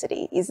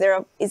biodiversity? Is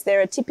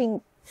there a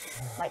tipping,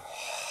 like?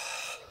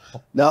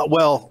 No,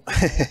 well,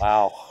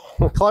 Wow.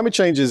 climate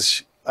change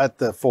is at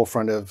the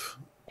forefront of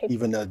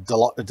even a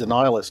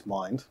denialist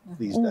mind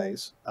these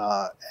days.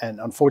 And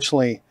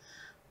unfortunately,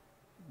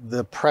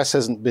 the press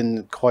hasn't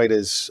been quite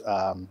as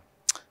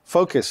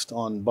focused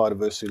on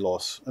biodiversity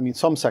loss. I mean,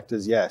 some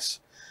sectors, yes.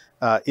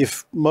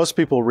 If most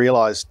people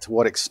realize to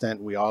what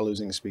extent we are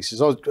losing species,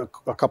 a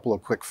couple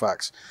of quick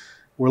facts.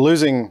 We're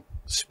losing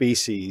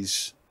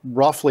species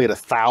roughly at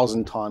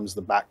 1,000 times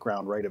the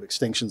background rate of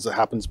extinctions that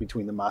happens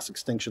between the mass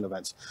extinction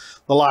events.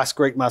 The last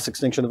great mass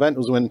extinction event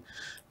was when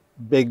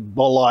big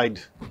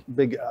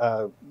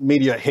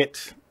media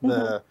hit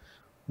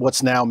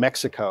what's now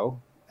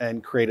Mexico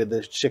and created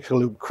the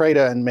Chicxulub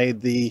crater and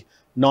made the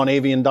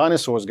non-avian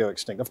dinosaurs go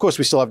extinct. Of course,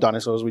 we still have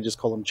dinosaurs. We just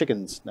call them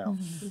chickens now,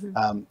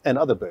 and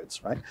other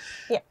birds, right?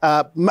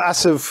 Yeah.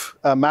 Massive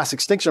mass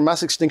extinction.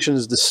 Mass extinction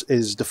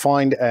is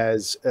defined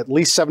as at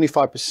least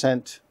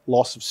 75%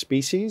 loss of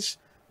species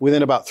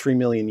within about 3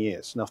 million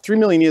years. Now, 3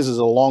 million years is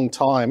a long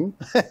time,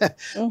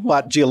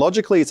 but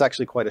geologically, it's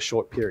actually quite a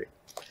short period.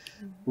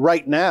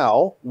 Right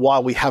now,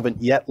 while we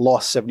haven't yet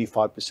lost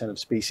 75% of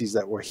species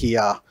that were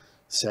here,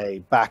 say,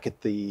 back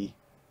at the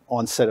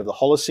onset of the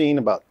Holocene,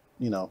 about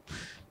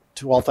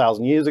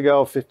 12,000 years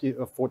ago,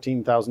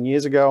 14,000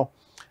 years ago,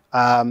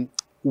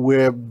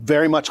 we're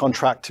very much on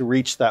track to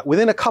reach that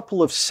within a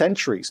couple of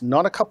centuries,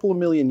 not a couple of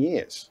million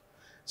years.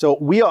 So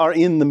we are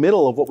in the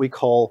middle of what we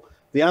call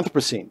the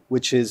Anthropocene,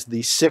 which is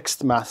the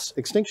 6th mass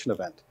extinction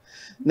event.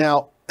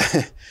 Now,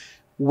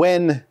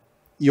 when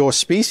your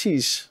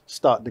species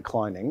start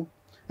declining,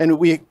 and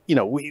we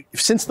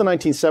since the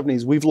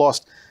 1970s, we've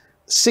lost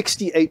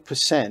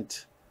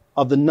 68%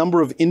 of the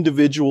number of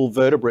individual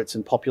vertebrates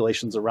in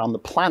populations around the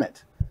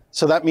planet.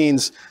 So that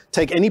means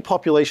take any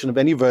population of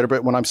any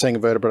vertebrate. When I'm saying a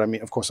vertebrate, I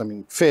mean, of course, I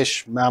mean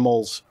fish,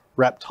 mammals,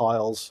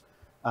 reptiles,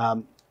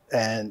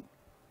 and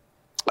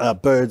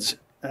birds,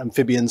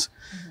 amphibians.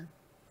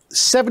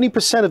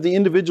 70% of the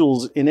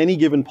individuals in any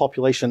given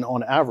population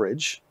on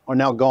average are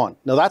now gone.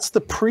 Now that's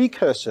the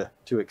precursor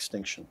to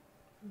extinction.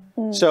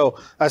 So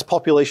as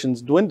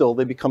populations dwindle,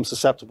 they become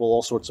susceptible to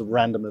all sorts of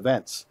random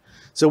events.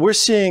 So we're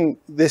seeing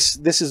this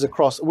is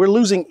across, we're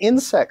losing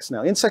insects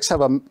now. Insects have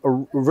a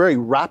very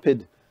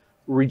rapid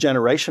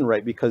regeneration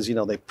rate because,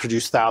 they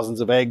produce thousands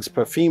of eggs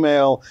per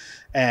female,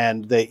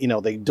 and they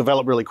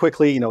develop really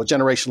quickly. A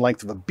generation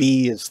length of a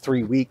bee is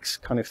 3 weeks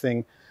kind of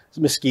thing. A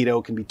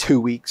mosquito can be 2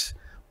 weeks.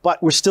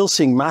 But we're still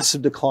seeing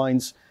massive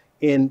declines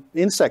in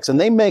insects, and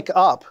they make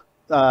up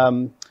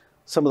some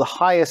of the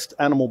highest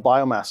animal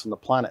biomass on the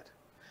planet.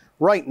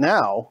 Right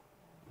now,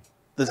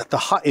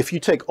 if you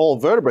take all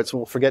vertebrates, and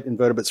we'll forget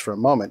invertebrates for a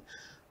moment,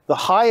 the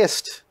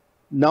highest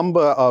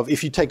number of,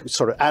 if you take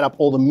sort of add up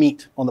all the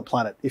meat on the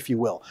planet, if you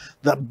will,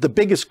 the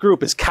biggest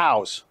group is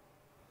cows.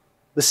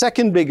 The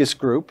second biggest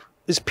group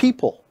is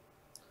people.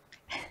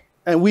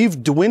 And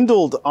we've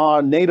dwindled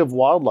our native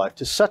wildlife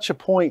to such a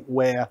point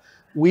where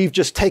we've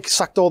just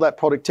sucked all that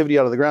productivity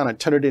out of the ground and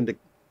turned it into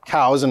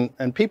cows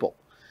and people.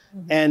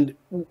 And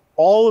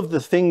all of the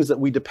things that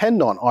we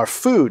depend on, our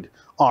food,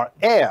 our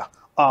air,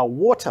 our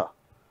water,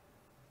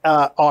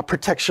 our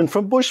protection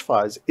from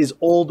bushfires, is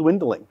all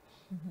dwindling.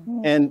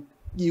 And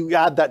you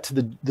add that to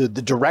the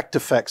direct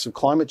effects of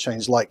climate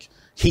change, like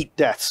heat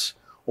deaths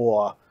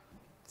or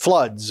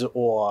floods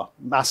or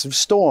massive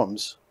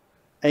storms,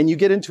 and you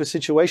get into a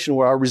situation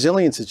where our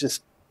resilience is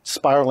just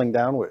spiraling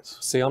downwards.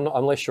 See, I'm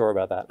less sure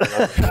about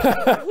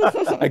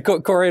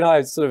that. Corey and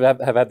I sort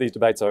of have had these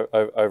debates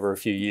over a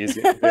few years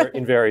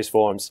in various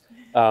forms.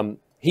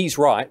 He's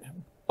right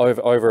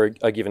over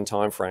a given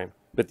time frame,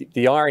 but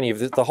the irony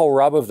of the whole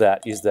rub of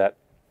that is that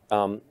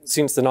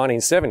since the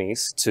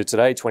 1970s to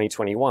today,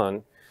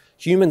 2021,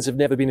 humans have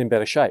never been in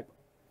better shape.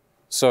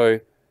 So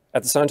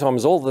at the same time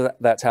as all of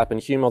that's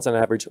happened, humans on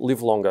average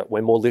live longer.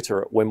 We're more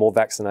literate. We're more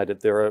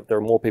vaccinated. There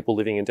are more people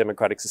living in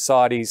democratic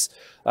societies.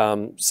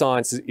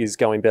 Science is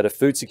going better.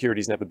 Food security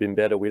has never been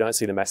better. We don't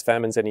see the mass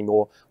famines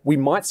anymore. We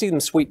might see them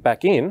sweep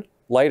back in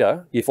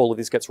later if all of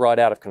this gets right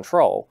out of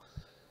control.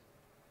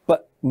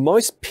 But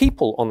most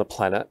people on the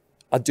planet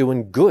are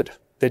doing good.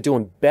 They're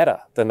doing better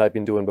than they've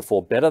been doing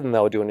before, better than they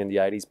were doing in the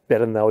 80s,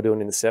 better than they were doing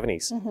in the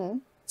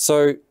 70s.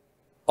 So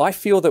I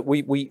feel that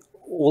we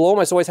will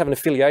almost always have an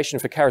affiliation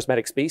for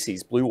charismatic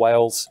species, blue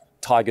whales,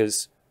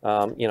 tigers,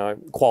 you know,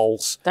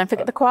 quolls. Don't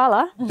forget the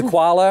koala. The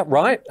koala,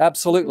 right?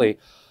 Absolutely.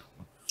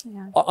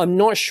 Yeah. I'm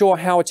not sure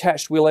how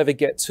attached we'll ever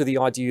get to the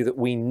idea that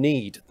we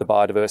need the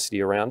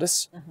biodiversity around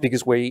us,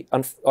 because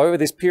over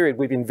this period,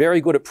 we've been very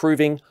good at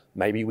proving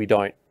maybe we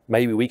don't.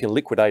 Maybe we can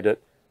liquidate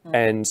it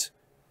and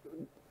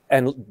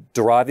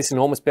derive this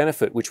enormous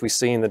benefit, which we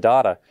see in the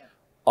data.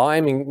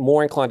 I'm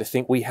more inclined to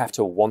think we have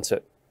to want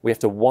it. We have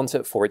to want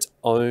it for its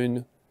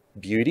own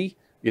beauty,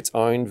 its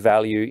own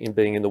value in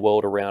being in the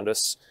world around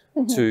us,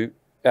 which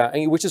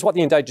is what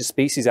the Endangered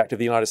Species Act of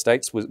the United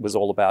States was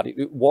all about.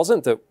 It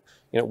wasn't that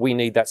we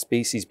need that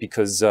species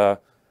because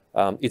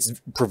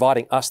it's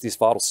providing us this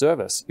vital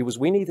service. It was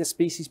we need the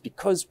species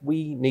because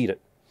we need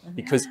it,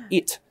 because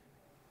it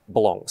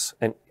belongs.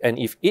 And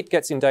if it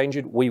gets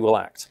endangered, we will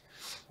act.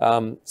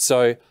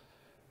 So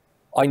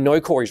I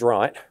know Corey's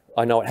right.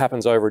 I know it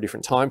happens over a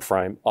different time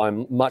frame.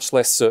 I'm much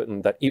less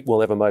certain that it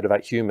will ever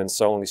motivate humans,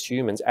 so long as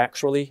humans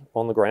actually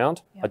on the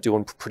ground are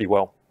doing pretty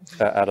well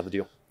out of the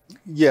deal.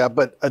 Yeah,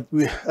 but at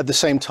the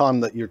same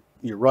time that you're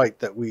right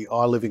that we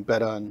are living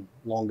better and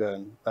longer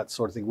and that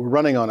sort of thing. We're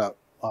running on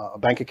a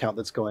bank account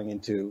that's going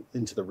into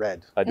the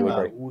red. I do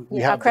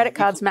agree. Our credit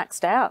card's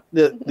maxed out.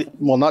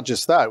 Well, not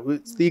just that.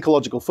 It's the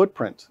ecological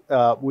footprint.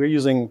 We're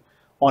using,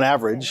 on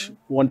average,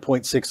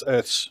 1.6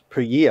 Earths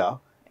per year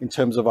in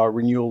terms of our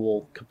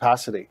renewable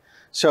capacity.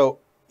 So,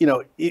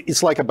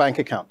 it's like a bank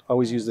account. I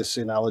always use this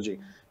analogy.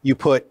 You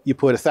put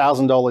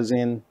 $1,000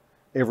 in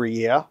every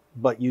year,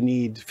 but you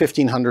need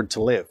 $1,500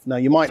 to live. Now,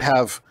 you might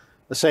have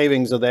the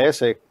savings are there,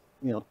 say,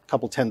 a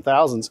couple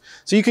 10,000s.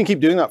 So you can keep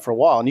doing that for a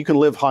while and you can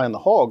live high on the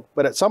hog,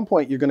 but at some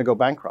point you're going to go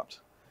bankrupt.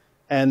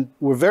 And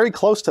we're very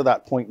close to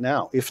that point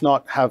now, if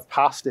not have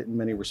passed it in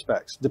many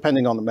respects,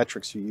 depending on the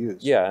metrics you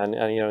use. Yeah,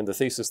 and the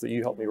thesis that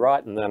you helped me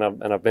write, and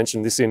I've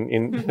mentioned this in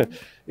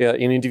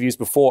in interviews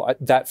before,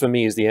 that for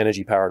me is the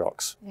energy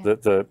paradox. Yeah.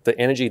 The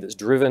energy that's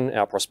driven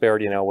our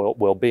prosperity and our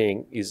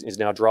well-being is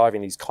now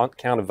driving these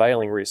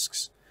countervailing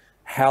risks.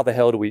 How the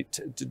hell do we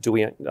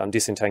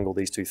disentangle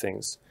these two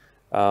things?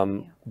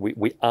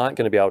 We aren't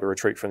going to be able to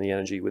retreat from the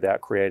energy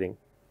without creating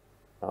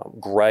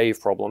grave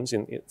problems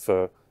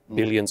for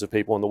billions of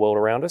people in the world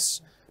around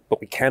us, but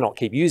we cannot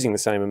keep using the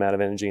same amount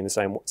of energy in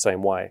the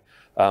same way.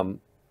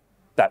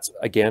 That's,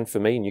 again, for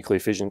me, nuclear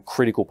fission,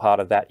 critical part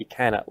of that. It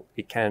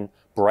can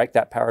break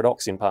that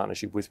paradox in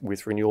partnership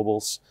with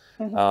renewables.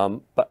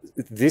 But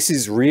this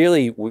is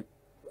really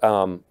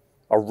a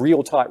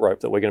real tightrope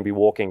that we're going to be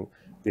walking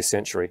this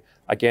century.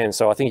 Again,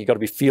 so I think you've got to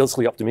be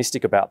fiercely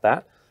optimistic about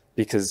that,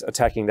 because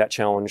attacking that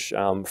challenge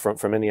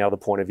from any other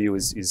point of view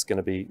is going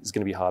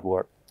to be hard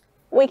work.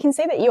 We can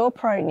see that you're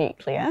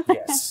pro-nuclear.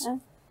 Yes.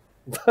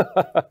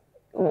 I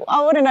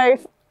want to know,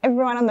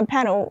 everyone on the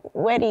panel,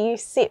 where do you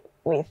sit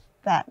with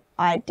that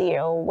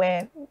idea, or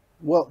where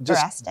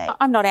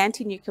I'm not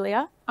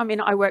anti-nuclear. I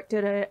mean, I worked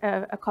at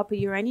a copper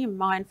uranium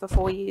mine for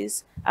 4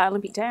 years,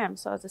 Olympic Dam,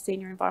 so I was a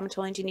senior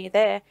environmental engineer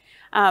there.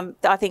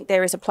 I think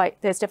there's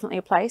definitely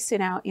a place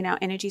in our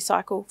energy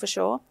cycle for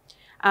sure.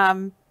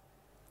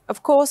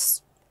 Of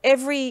course,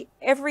 every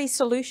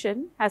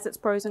solution has its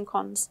pros and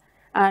cons.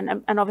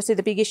 And obviously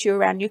the big issue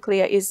around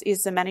nuclear is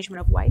the management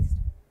of waste,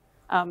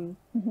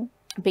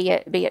 be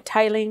it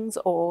tailings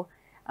or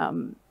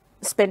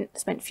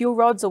spent fuel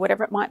rods or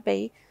whatever it might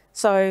be.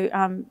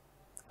 So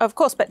of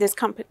course, but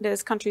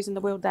there's countries in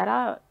the world that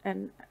are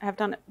and have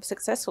done it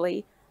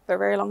successfully for a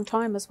very long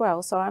time as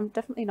well. So I'm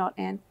definitely not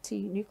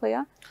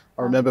anti-nuclear.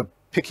 I remember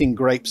picking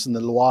grapes in the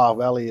Loire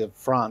Valley of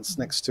France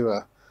next to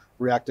a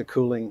reactor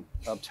cooling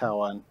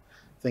tower and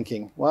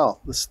thinking, well,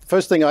 the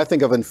first thing I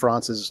think of in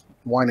France is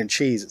wine and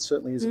cheese. It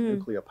certainly isn't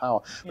nuclear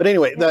power. But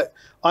anyway,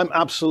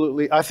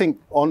 I think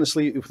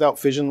honestly, without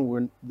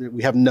fission,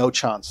 we have no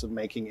chance of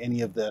making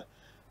any of the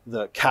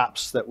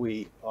caps that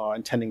we are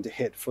intending to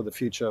hit for the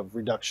future of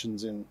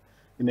reductions in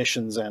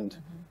emissions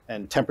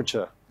and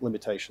temperature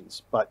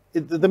limitations. But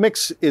the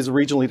mix is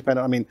regionally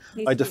dependent. I mean,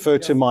 I defer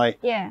to my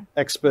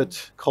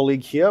expert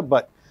colleague here,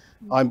 but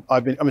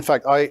in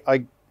fact,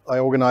 I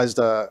organized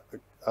a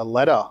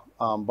letter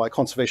by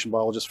conservation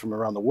biologists from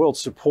around the world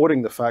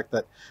supporting the fact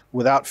that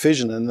without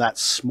fission and that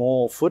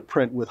small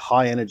footprint with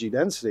high energy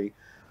density,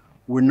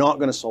 we're not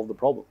going to solve the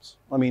problems.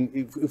 I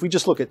mean, if we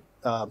just look at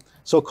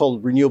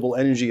so-called renewable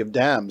energy of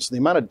dams, the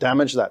amount of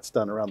damage that's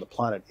done around the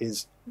planet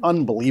is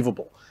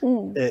unbelievable.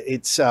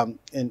 It's and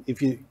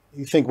if you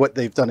think what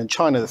they've done in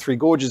China, the Three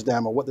Gorges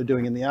Dam, or what they're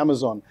doing in the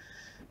Amazon,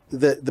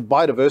 the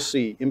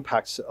biodiversity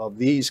impacts of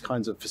these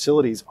kinds of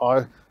facilities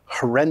are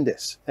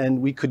horrendous,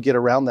 and we could get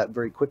around that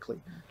very quickly.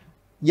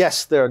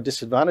 Yes, there are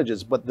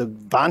disadvantages, but the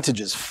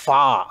advantages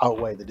far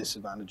outweigh the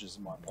disadvantages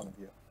in my point of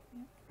view.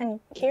 And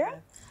Kyra,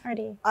 how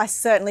do you? I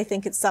certainly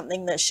think it's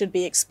something that should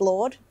be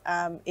explored.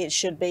 It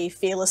should be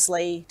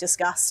fearlessly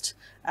discussed.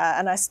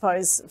 And I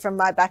suppose from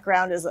my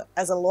background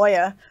as a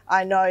lawyer,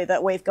 I know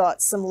that we've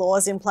got some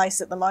laws in place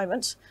at the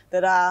moment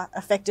that are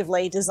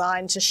effectively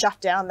designed to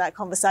shut down that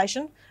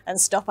conversation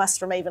and stop us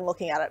from even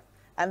looking at it.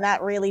 And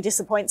that really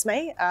disappoints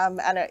me.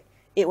 And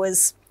it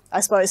was, I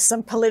suppose,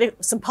 some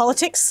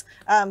politics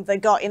that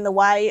got in the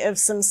way of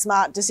some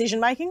smart decision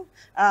making.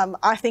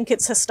 I think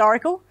it's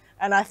historical.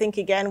 And I think,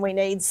 again, we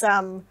need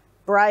some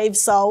brave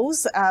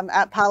souls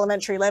at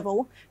parliamentary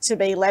level to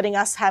be letting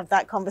us have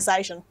that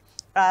conversation.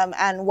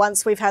 And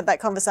once we've had that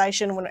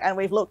conversation and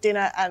we've looked in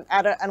at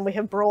it and we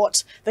have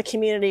brought the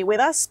community with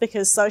us,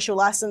 because social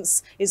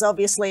licence is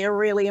obviously a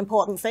really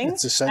important thing.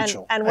 It's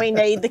essential. And we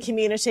need the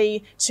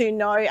community to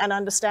know and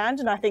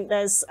understand. And I think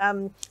there's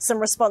some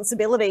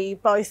responsibility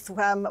both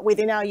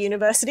within our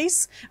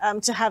universities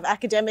to have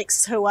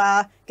academics who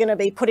are going to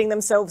be putting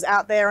themselves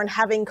out there and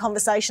having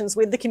conversations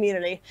with the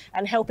community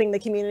and helping the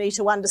community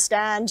to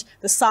understand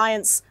the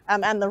science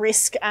and the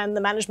risk and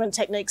the management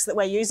techniques that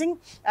we're using.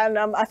 And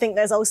I think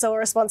there's also a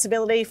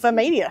responsibility for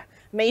media.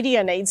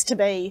 Media needs to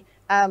be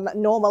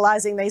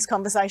normalising these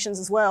conversations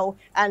as well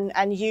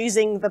and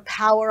using the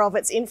power of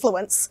its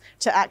influence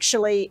to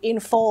actually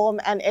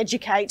inform and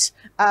educate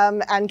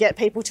and get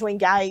people to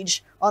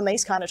engage on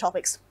these kind of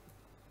topics.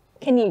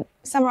 Can you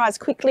summarise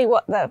quickly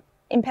what the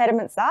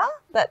impediments are,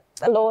 that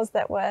the laws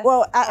that were...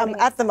 Well,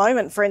 at the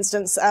moment, for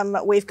instance,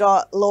 we've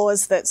got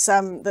laws that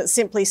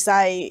simply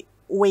say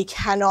we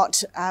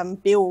cannot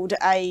build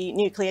a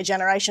nuclear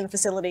generation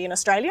facility in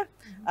Australia.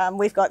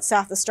 We've got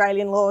South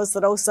Australian laws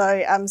that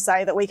also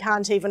say that we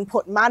can't even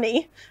put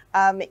money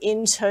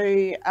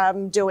into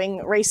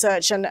doing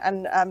research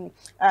and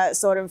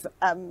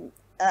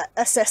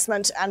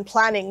assessment and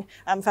planning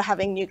for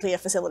having nuclear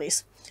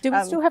facilities. Do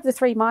we still have the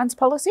 3 mines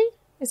policy?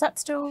 Is that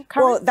still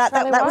current? Well,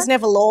 that was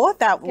never law.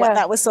 That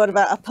was sort of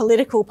a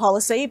political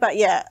policy. But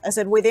yeah, I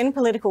said within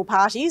political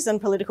parties,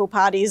 and political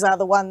parties are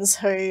the ones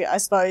who, I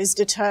suppose,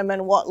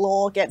 determine what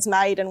law gets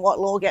made and what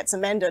law gets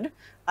amended.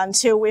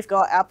 Until we've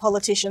got our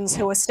politicians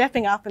who are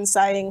stepping up and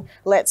saying,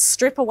 let's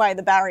strip away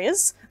the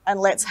barriers and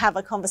let's have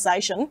a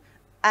conversation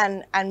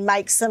and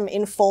make some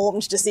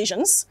informed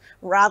decisions,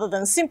 rather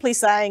than simply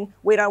saying,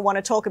 we don't want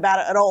to talk about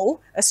it at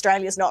all,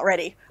 Australia's not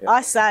ready. Yep.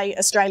 I say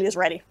Australia's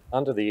ready.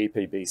 Under the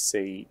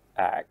EPBC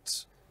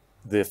Act,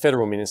 the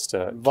Federal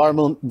Minister...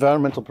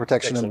 Environmental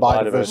Protection and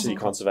Biodiversity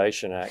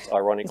Conservation Act,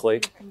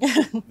 ironically.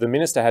 The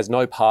Minister has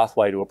no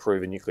pathway to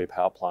approve a nuclear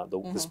power plant.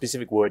 The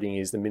specific wording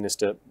is the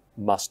Minister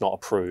must not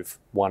approve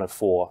one of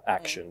 4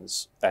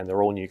 actions, and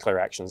they're all nuclear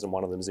actions, and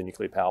one of them is a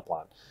nuclear power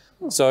plant.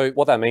 So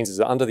what that means is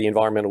that under the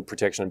Environmental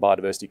Protection and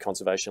Biodiversity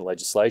Conservation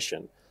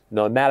legislation,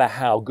 no matter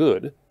how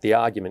good the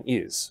argument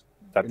is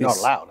that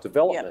this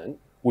development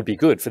would be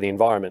good for the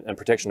environment and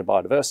protection of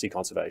biodiversity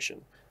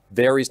conservation,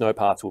 there is no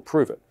path to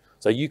approve it.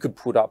 So you could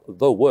put up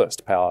the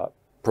worst power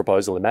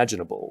proposal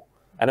imaginable,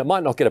 and it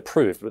might not get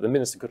approved, but the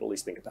Minister could at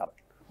least think about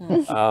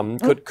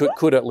it.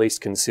 Could at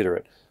least consider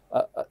it.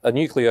 A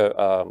nuclear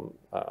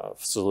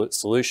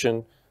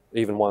solution,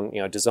 even one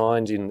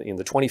designed in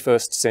the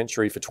 21st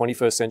century for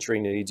 21st century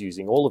needs,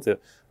 using all of the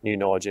new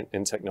knowledge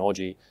and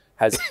technology,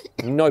 has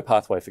no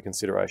pathway for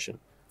consideration.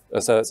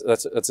 So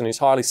that's an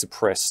entirely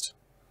suppressed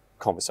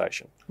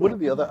conversation. What are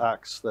the other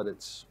acts that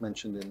it's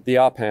mentioned in? The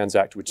RPANS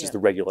Act, which is the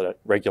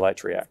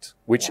Regulatory Act,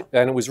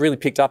 and it was really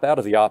picked up out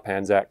of the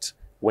RPANS Act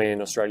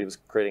when Australia was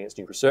creating its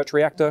new research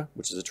reactor,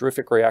 which is a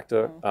terrific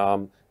reactor,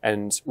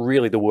 and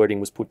really the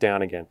wording was put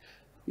down again.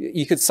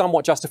 You could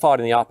somewhat justify it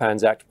in the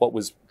RPANS Act. What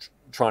was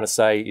trying to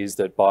say is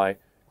that by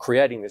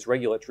creating this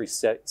regulatory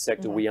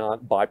sector, we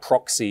aren't by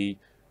proxy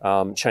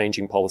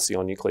changing policy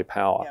on nuclear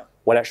power.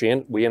 What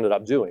actually we ended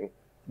up doing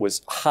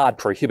was hard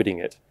prohibiting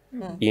it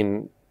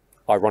in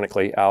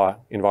ironically, our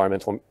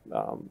environmental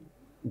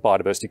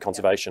biodiversity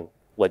conservation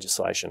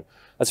legislation.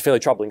 That's a fairly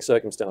troubling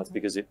circumstance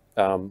because it,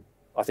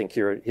 I think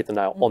Kyra hit the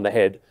nail on the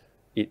head.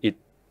 It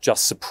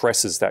just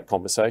suppresses that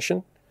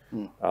conversation.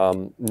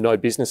 No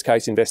business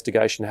case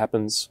investigation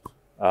happens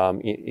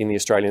in the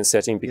Australian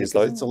setting because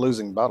it's a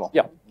losing battle.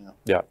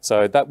 Yeah.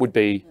 So that would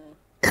be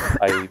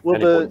Will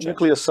the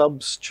nuclear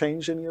subs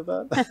change any of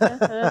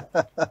that?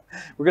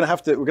 We're going to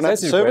have to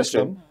service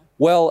them.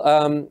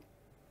 Well,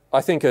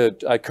 I think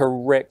a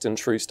correct and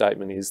true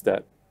statement is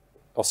that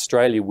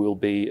Australia will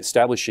be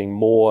establishing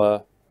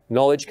more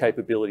knowledge,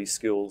 capability,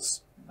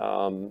 skills,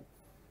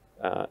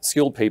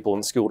 skilled people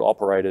and skilled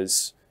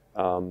operators.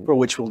 For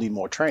which we'll need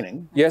more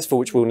training. Yes, for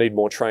which we'll need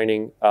more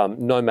training,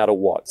 no matter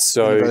what.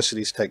 So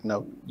universities take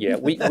note. Yeah,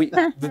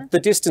 the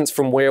distance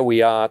from where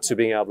we are to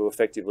being able to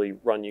effectively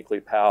run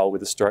nuclear power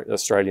with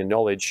Australian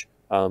knowledge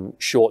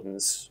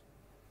shortens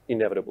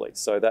inevitably.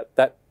 So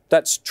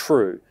that's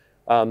true.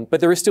 But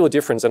there is still a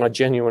difference, and I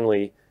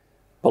genuinely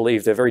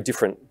believe they're very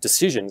different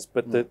decisions.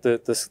 But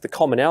the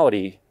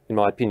commonality, in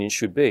my opinion,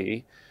 should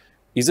be: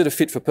 is it a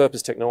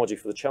fit-for-purpose technology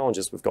for the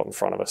challenges we've got in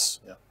front of us?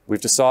 Yeah. We've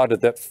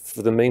decided that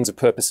for the means of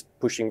purpose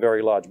pushing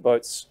very large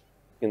boats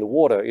in the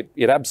water,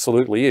 it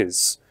absolutely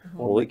is.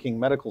 Or making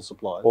medical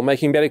supplies. Or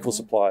making medical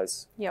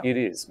supplies. Yep. It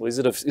is. Well, is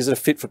it a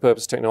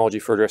fit-for-purpose technology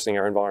for addressing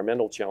our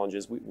environmental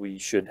challenges? We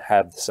should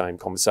have the same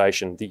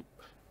conversation. The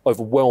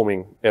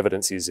overwhelming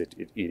evidence is it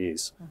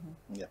is.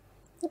 Yeah.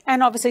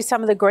 And obviously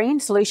some of the green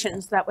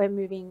solutions that we're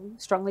moving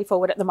strongly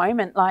forward at the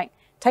moment, like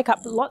take up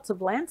lots of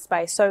land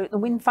space. So the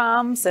wind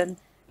farms and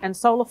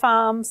solar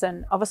farms,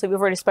 and obviously we've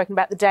already spoken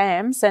about the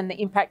dams and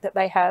the impact that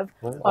they have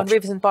on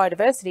rivers and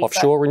biodiversity.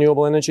 Offshore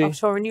renewable energy.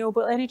 Offshore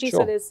renewable energy. Sure.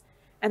 So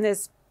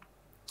there's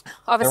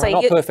obviously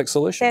they're not perfect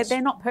solutions.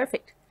 They're not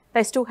perfect.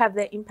 They still have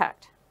their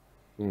impact.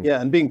 Yeah,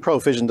 and being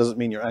pro-fission doesn't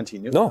mean you're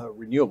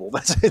anti-renewable.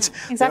 That's it.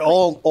 Exactly.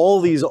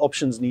 All these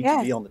options need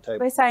to be on the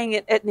table. We're saying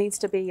it needs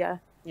to be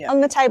on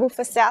the table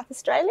for South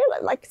Australia.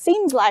 Like,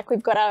 seems like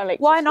we've got our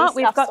electricity. Why not?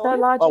 We've got the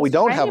largest. Oh, we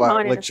don't have our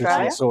mine in electricity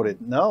Australia.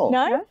 sorted. No.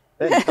 No.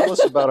 Then tell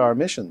us about our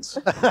emissions.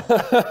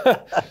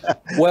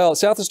 Well,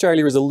 South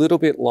Australia is a little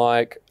bit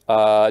like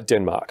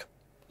Denmark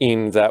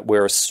in that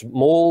we're a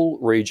small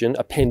region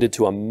appended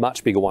to a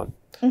much bigger one.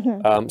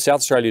 South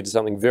Australia did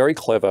something very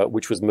clever,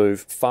 which was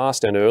move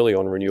fast and early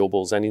on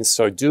renewables. And in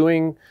so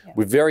doing,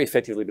 we've very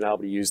effectively been able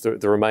to use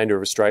the remainder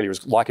of Australia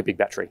as like a big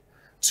battery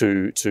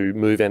to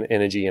move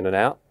energy in and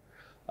out.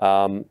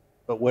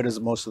 But where does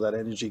most of that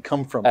energy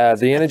come from?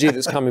 The energy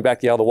that's coming back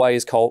the other way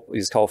is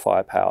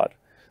coal-fired powered.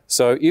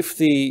 So if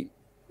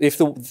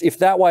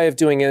that way of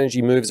doing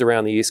energy moves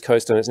around the East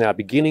Coast, and it's now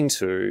beginning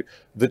to,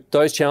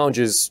 those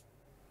challenges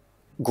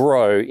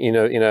grow in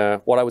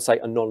a what I would say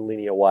a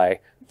non-linear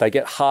way. They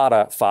get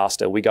harder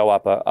faster. We go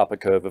up a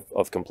curve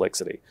of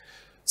complexity.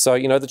 So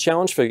the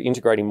challenge for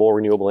integrating more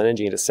renewable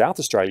energy into South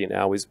Australia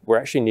now is we're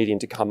actually needing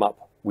to come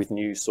up with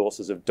new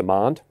sources of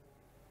demand,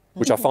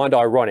 which I find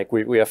ironic.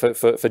 We are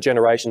for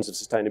generations of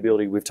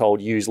sustainability, we've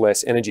told use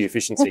less energy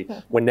efficiency.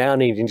 We're now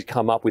needing to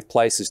come up with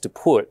places to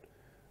put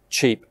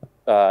cheap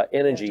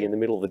energy in the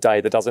middle of the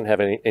day that doesn't have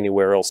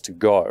anywhere else to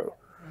go.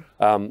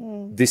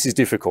 This is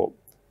difficult.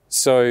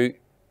 So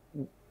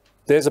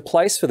there's a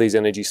place for these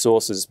energy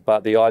sources,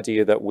 but the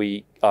idea that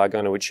we are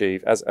going to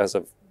achieve, as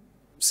I've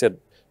said,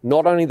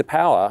 not only the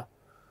power,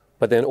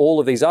 but then all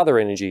of these other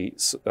energy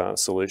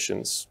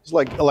solutions. It's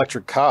like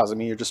electric cars. I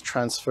mean, you're just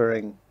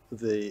transferring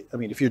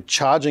if you're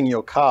charging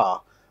your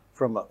car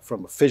from a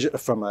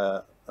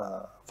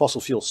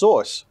fossil fuel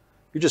source,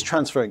 you're just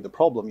transferring the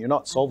problem. You're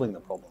not solving the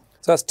problem.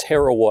 So that's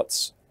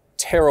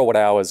terawatt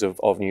hours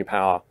of new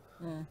power.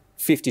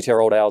 50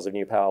 terawatt hours of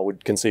new power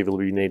would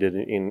conceivably be needed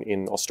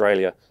in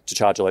Australia to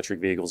charge electric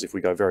vehicles if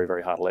we go very,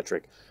 very hard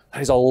electric.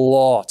 That is a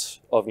lot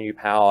of new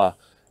power,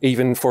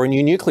 even for a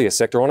new nuclear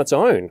sector on its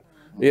own,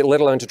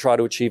 let alone to try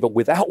to achieve it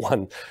without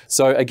one.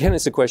 So again,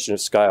 it's a question of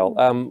scale.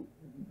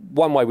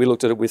 One way we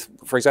looked at it with,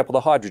 for example,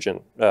 the hydrogen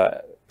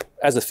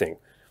as a thing.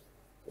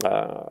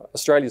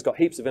 Australia's got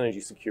heaps of energy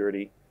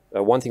security.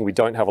 One thing we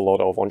don't have a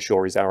lot of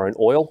onshore is our own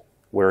oil.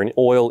 We're an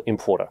oil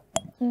importer.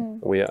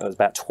 We are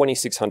about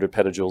 2,600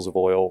 petajoules of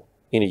oil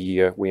in a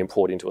year we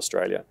import into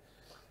Australia.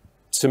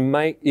 To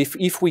make,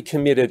 if we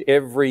committed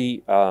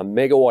every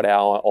megawatt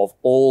hour of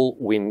all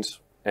wind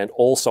and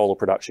all solar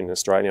production in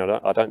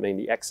Australia, I don't mean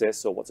the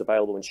excess or what's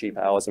available in cheap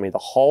hours, I mean the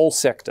whole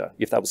sector,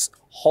 if that was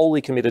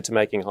wholly committed to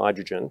making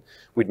hydrogen,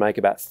 we'd make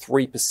about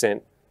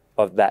 3%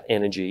 of that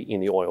energy in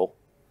the oil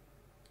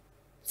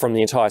from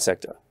the entire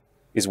sector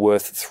is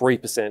worth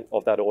 3%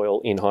 of that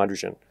oil in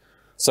hydrogen.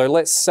 So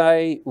let's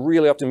say,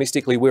 really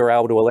optimistically, we were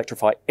able to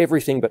electrify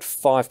everything but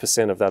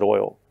 5% of that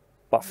oil.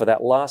 But for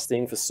that last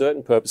thing, for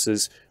certain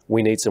purposes,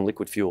 we need some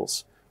liquid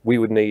fuels. We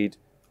would need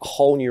a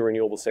whole new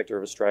renewable sector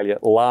of Australia,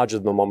 larger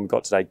than the one we've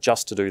got today,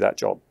 just to do that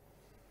job.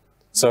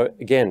 So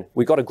again,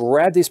 we've got to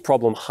grab this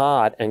problem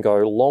hard and go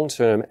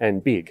long-term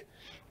and big.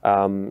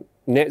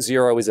 Net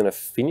zero isn't a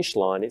finish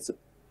line. It's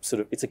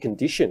a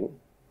condition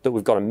that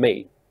we've got to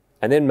meet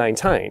and then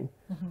maintain.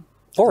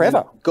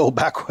 forever. Go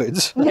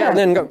backwards. Yeah, and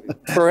then go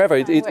forever.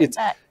 It's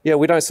back.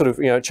 we don't sort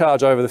of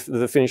charge over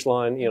the finish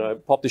line,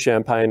 pop the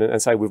champagne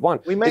and say we've won.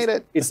 We made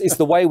it. It's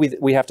the way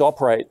we have to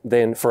operate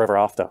then forever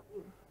after.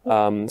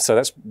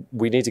 So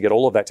we need to get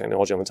all of that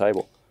technology on the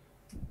table.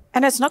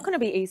 And it's not going to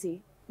be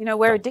easy.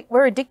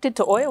 We're addicted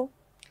to oil.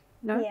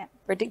 We're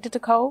addicted to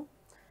coal.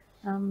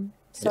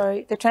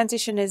 So the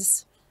transition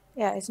is,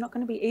 it's not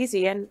going to be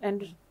easy,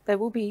 and there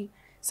will be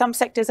some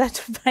sectors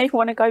that may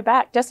want to go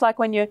back, just like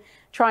when you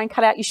try and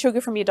cut out your sugar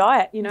from your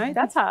diet,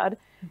 that's hard,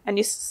 and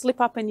you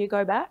slip up and you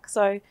go back.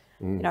 So,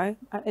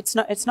 it's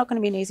not going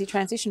to be an easy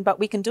transition, but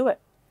we can do it.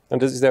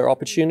 And is there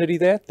opportunity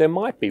there? There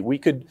might be. We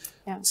could,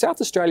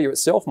 South Australia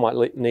itself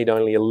might need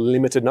only a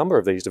limited number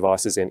of these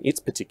devices in its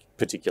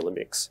particular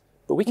mix,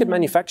 but we could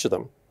manufacture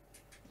them.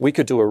 We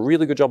could do a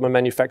really good job of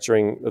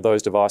manufacturing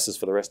those devices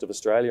for the rest of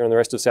Australia and the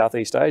rest of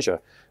Southeast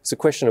Asia. It's a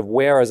question of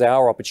where is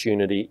our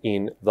opportunity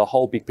in the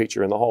whole big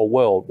picture in the whole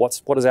world?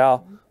 What is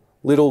our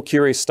little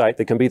curious state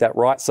that can be that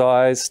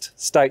right-sized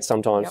state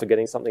sometimes for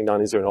getting something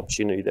done? Is there an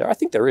opportunity there? I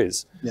think there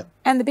is. Yeah.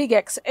 And the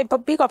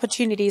big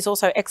opportunity is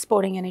also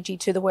exporting energy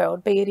to the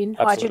world, be it in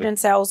hydrogen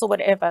cells or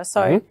whatever.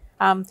 So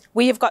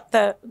we have got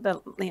the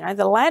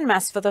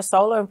landmass for the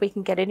solar, and we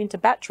can get it into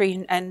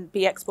battery and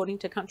be exporting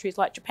to countries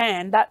like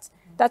Japan.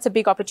 That's a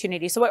big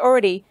opportunity. So we're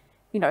already,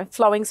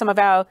 flowing some of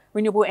our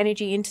renewable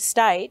energy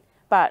interstate,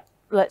 but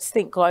let's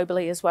think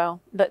globally as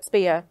well. Let's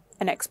be an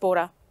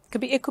exporter.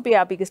 It could be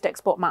our biggest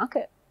export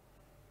market.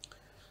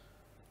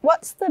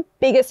 What's the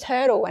biggest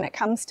hurdle when it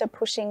comes to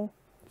pushing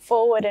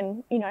forward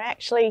and,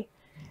 actually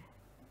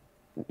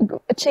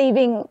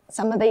achieving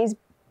some of these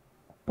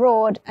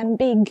broad and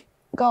big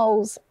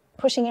goals,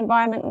 pushing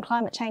environment and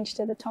climate change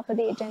to the top of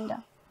the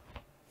agenda?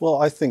 Well,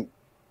 I think,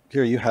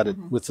 Kyra, you had it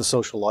with the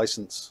social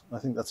license. I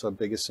think that's our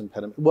biggest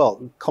impediment.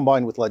 Well,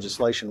 combined with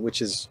legislation, which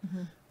is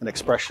an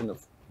expression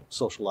of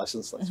social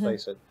license, let's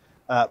face it.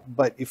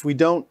 But if we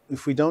don't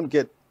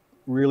get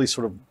really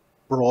sort of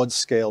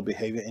broad-scale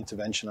behavior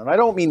intervention, and I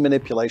don't mean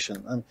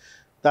manipulation, and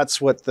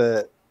that's what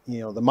the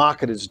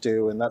marketers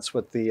do, and that's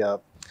what the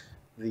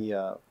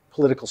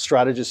political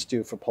strategists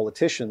do for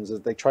politicians, is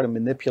they try to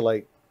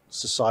manipulate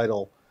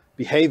societal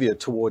behavior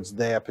towards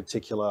their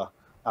particular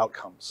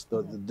outcomes,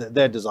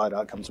 their desired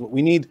outcomes. What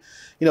we need,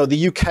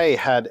 the UK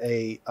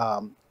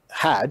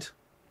had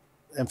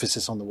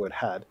emphasis on the word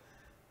had,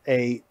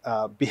 a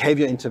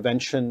behavior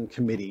intervention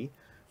committee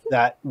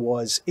that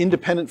was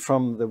independent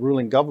from the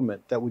ruling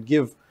government that would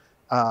give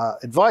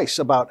advice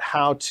about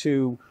how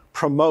to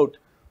promote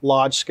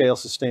large-scale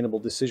sustainable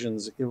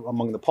decisions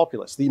among the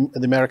populace. The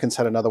Americans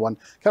had another one,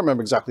 can't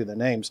remember exactly their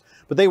names,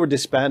 but they were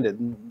disbanded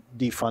and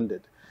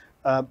defunded.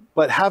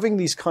 But having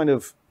these kind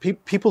of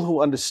people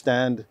who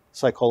understand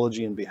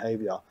psychology and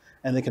behavior,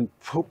 and they can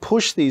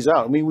push these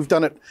out. I mean, we've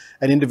done it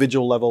at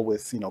individual level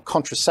with,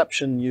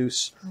 contraception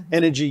use,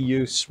 energy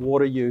use,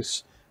 water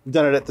use. We've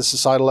done it at the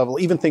societal level,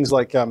 even things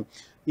like,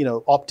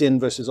 opt-in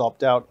versus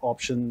opt-out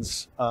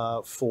options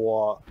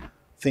for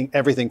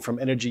everything from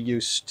energy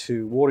use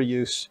to water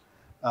use,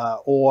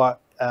 or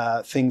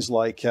things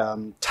like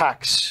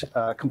tax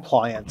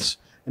compliance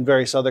and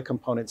various other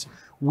components.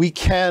 We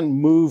can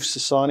move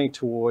society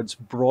towards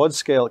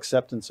broad-scale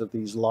acceptance of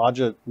these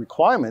larger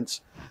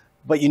requirements,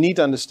 but you need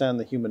to understand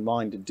the human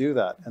mind to do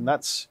that, and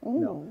that's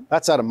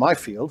that's out of my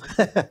field.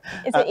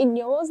 Is it in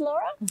yours,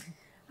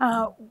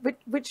 Laura?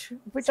 Which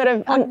sort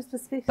of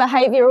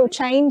behavioural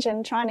change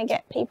and trying to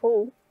get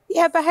people?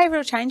 Yeah,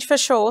 behavioural change for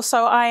sure.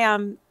 So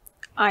I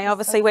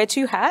obviously wear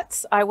two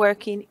hats. I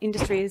work in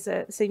industry as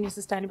a senior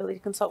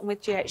sustainability consultant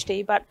with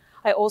GHD, but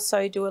I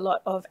also do a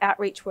lot of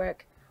outreach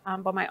work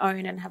by my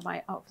own, and have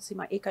my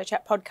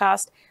EcoChat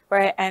podcast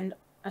and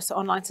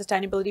online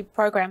sustainability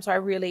program. So I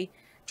really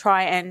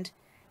try and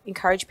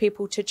encourage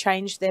people to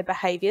change their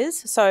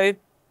behaviours. So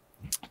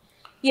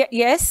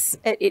yes,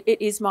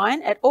 it is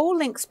mine. It all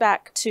links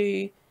back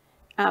to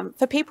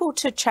for people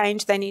to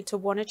change, they need to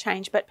want to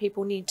change, but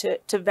people need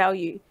to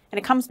value. And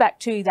it comes back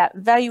to that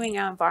valuing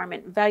our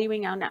environment,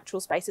 valuing our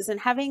natural spaces, and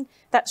having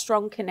that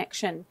strong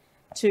connection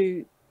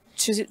to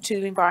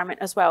the environment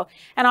as well.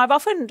 And I've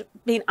often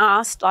been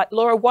asked, like,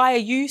 Laura, why are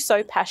you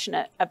so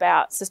passionate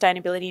about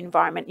sustainability and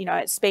environment?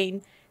 It's been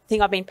a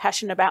thing I've been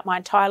passionate about my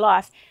entire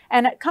life.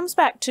 And it comes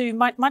back to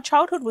my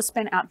childhood was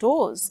spent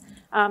outdoors.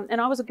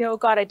 And I was a girl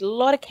guide. I did a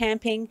lot of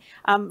camping,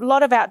 a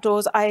lot of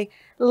outdoors. I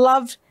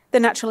loved the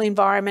natural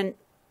environment.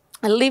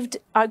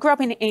 I grew up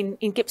in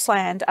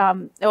Gippsland,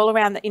 all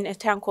around in a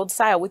town called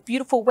Sale, with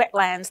beautiful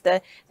wetlands.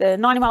 The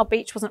 90-mile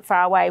beach wasn't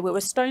far away. We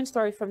were stone's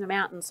throw from the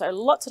mountains, so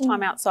lots of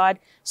time outside,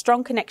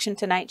 strong connection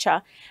to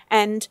nature.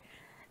 And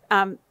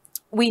I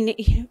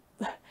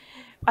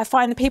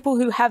find the people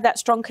who have that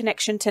strong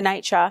connection to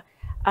nature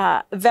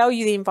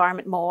value the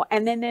environment more,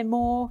 and then they're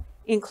more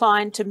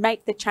inclined to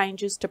make the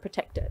changes to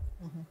protect it.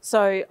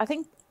 So I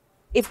think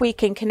if we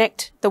can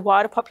connect the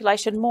wider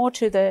population more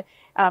to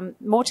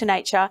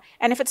nature,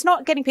 and if it's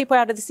not getting people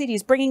out of the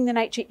cities, bringing the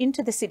nature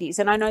into the cities.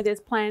 And I know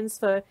there's plans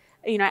for,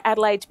 you know,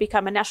 Adelaide to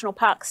become a national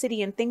park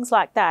city and things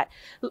like that.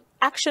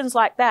 Actions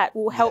like that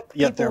will help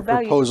people there are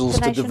value proposals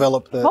the to nation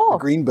develop the more.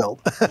 green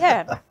belt.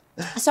 Yeah.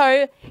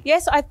 So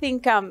yes, I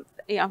think I've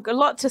got a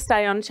lot to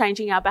say on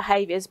changing our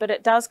behaviours, but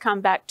it does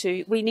come back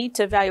to we need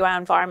to value our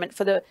environment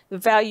for the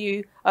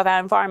value of our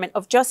environment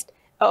of just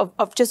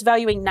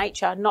valuing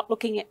nature, not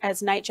looking at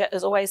as nature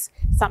as always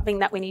something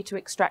that we need to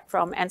extract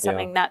from and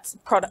something that's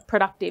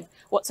productive.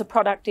 What's a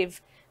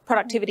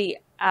productivity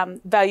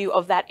value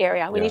of that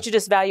area? We need to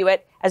just value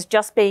it as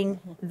just being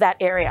that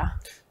area.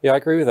 Yeah, I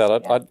agree with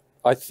that.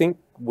 I think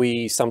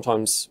we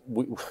sometimes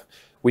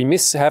we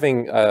miss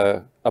having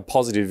a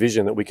positive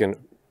vision that we can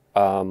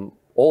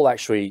all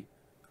actually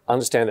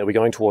understand that we're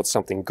going towards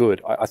something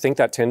good. I think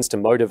that tends to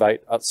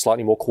motivate a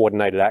slightly more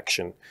coordinated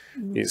action.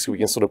 Is we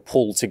can sort of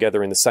pull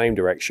together in the same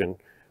direction.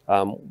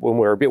 When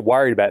we're a bit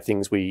worried about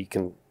things, we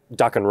can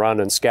duck and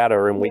run and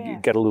scatter, and we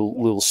get a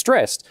little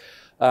stressed.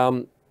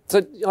 So,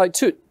 like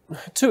two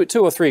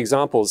or three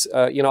examples.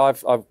 You know,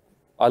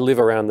 I live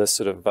around the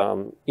sort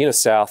of inner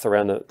south,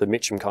 around the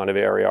Mitcham kind of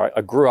area.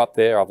 I grew up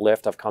there. I've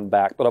left. I've come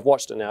back, but I've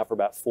watched it now for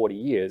about 40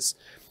 years.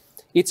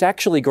 It's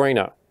actually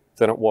greener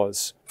than it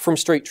was from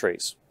street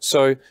trees.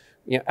 So,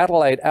 you know,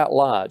 Adelaide at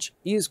large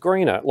is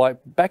greener. Like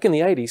back in the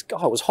 80s,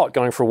 God, it was hot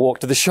going for a walk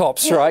to the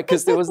shops, right?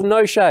 Because there was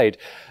no shade.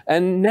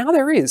 And now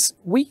there is.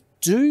 We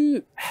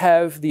do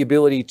have the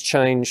ability to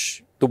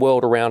change the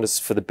world around us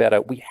for the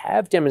better. We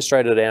have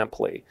demonstrated it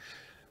amply.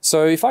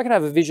 So if I could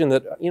have a vision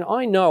that, you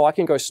know I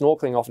can go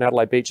snorkeling off an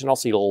Adelaide beach and I'll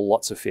see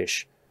lots of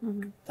fish.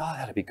 Oh,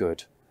 that'd be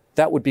good.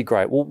 That would be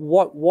great. Well,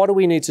 what do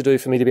we need to do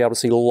for me to be able to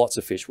see lots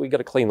of fish? We've got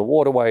to clean the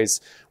waterways.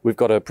 We've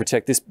got to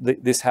protect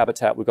this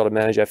habitat. We've got to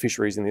manage our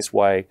fisheries in this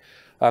way.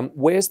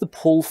 Where's the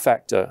pull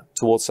factor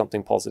towards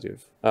something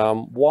positive?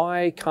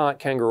 Why can't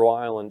Kangaroo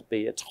Island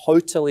be a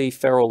totally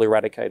feral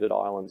eradicated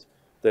island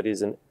that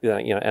is an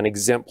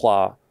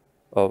exemplar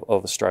of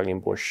Australian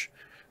bush?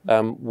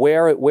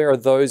 Where are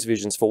those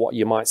visions for what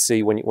you might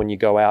see when you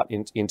go out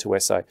into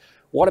SA?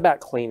 What about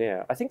clean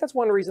air? I think that's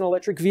one reason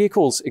electric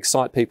vehicles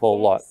excite people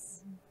a lot.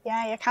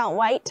 Yeah, you can't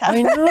wait to.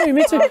 I know,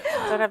 me too.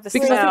 Don't have the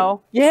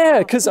smell.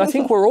 Because I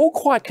think we're all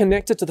quite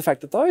connected to the fact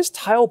that those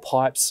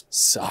tailpipes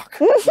suck.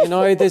 You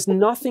know, there's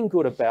nothing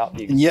good about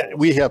the. And yet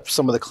we have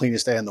some of the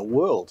cleanest air in the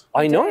world.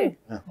 I know.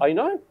 I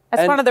know.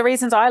 That's one of the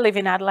reasons I live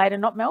in Adelaide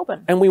and not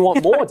Melbourne. And we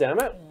want more, damn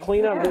it.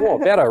 Cleaner, more,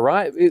 better,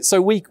 right?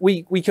 So we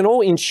can all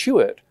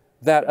intuit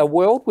that a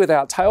world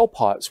without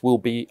tailpipes will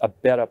be a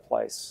better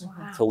place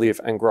to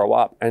live and grow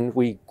up. And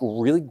we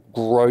really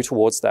grow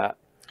towards that.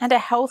 And a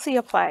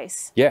healthier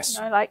place. Yes.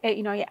 You know, like,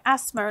 you know, your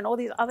asthma and all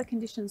these other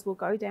conditions will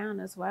go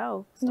down as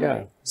well. So.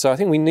 Yeah. So I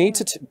think we need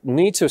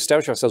to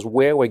establish ourselves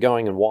where we're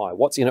going and why.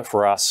 What's in it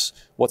for us?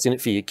 What's in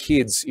it for your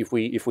kids if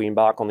we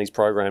embark on these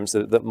programs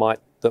that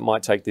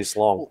might take this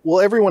long?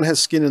 Well, everyone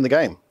has skin in the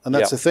game. And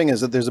that's the thing,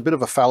 is that there's a bit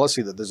of a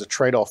fallacy that there's a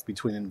trade-off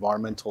between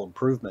environmental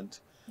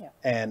improvement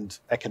and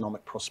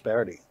economic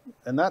prosperity.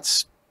 And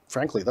that's,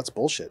 frankly, that's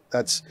bullshit.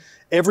 That's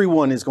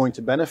everyone is going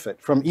to benefit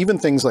from even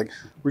things like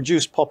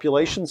reduced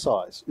population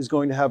size is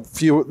going to have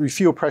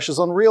fewer pressures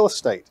on real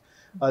estate.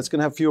 It's going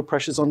to have fewer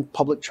pressures on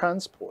public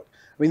transport.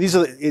 I mean,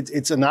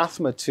 it's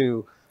anathema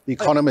to the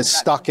economists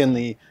stuck in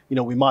the,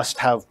 we must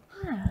have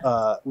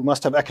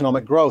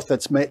economic growth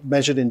that's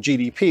measured in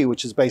GDP,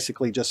 which is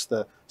basically just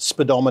the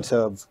speedometer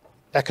of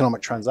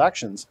economic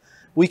transactions.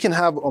 We can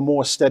have a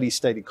more steady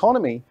state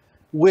economy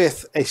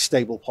with a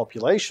stable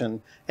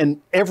population,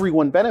 and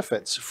everyone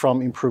benefits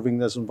from improving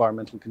those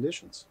environmental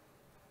conditions.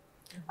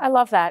 I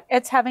love that.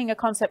 It's having a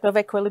concept of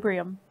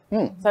equilibrium.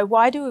 So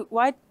why do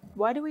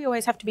we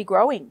always have to be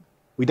growing?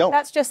 We don't.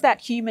 That's just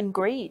that human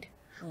greed.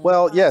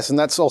 Well, yes, and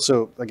that's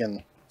also,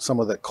 again, some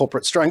of the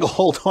corporate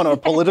stranglehold on our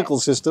political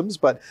systems,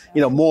 but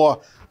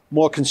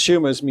more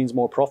consumers means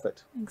more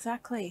profit.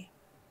 Exactly.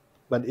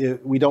 But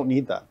we don't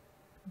need that.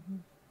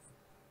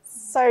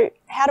 So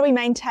how do we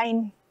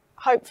maintain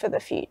hope for the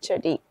future?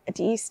 Do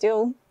you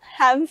still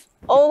have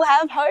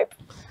hope?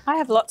 I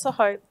have lots of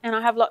hope, and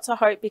I have lots of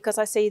hope because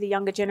I see the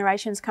younger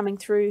generations coming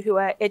through who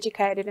are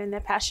educated and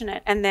they're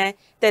passionate and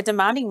they're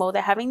demanding more.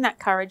 They're having that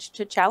courage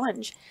to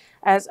challenge.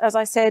 As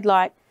I said,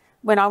 like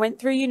when I went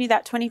through uni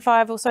that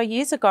 25 or so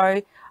years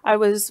ago, I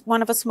was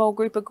one of a small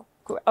group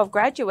of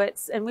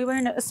graduates, and we were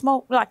in a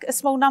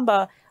small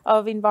number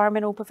of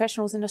environmental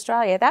professionals in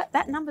Australia.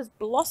 That number's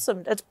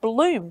blossomed, it's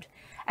bloomed.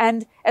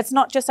 And it's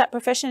not just that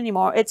profession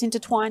anymore, it's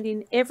intertwined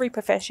in every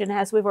profession,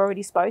 as we've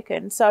already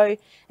spoken. So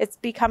it's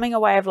becoming a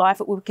way of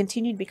life. It will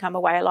continue to become a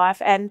way of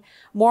life. And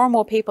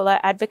more people are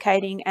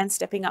advocating and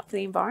stepping up for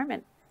the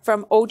environment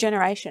from all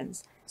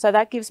generations. So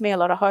that gives me a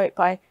lot of hope.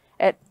 I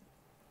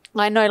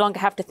no longer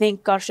have to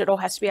think, gosh, it all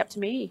has to be up to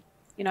me.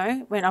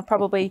 When I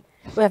probably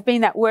have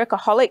been that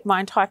workaholic my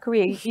entire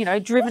career,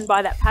 driven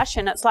by that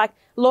passion. It's like,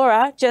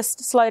 Laura,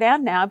 just slow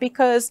down now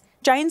because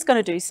Jane's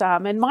going to do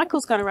and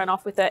Michael's going to run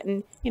off with it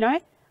and,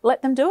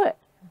 let them do it.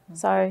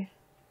 So.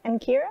 And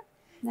Kyra?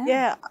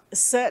 Yeah,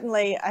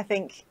 certainly. I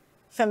think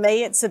for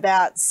me, it's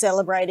about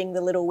celebrating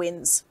the little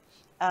wins.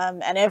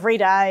 And every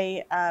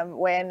day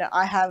when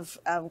I have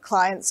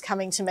clients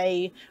coming to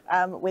me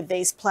with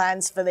these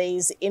plans for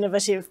these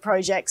innovative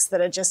projects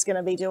that are just going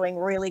to be doing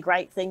really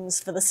great things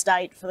for the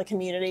state, for the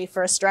community,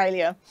 for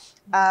Australia,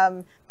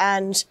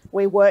 and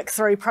we work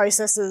through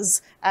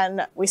processes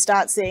and we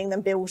start seeing them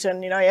built.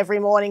 And, you know, every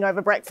morning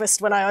over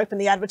breakfast when I open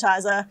the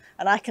Advertiser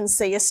and I can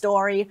see a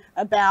story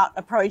about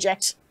a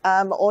project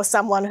or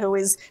someone who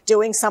is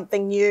doing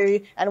something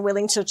new and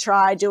willing to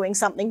try doing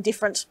something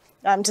different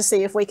to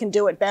see if we can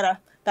do it better.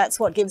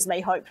 That's what gives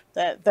me hope,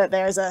 that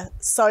there's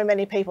so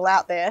many people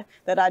out there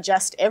that are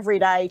just every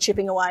day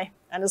chipping away.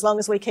 And as long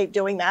as we keep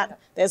doing that,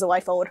 there's a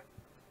way forward.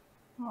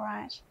 All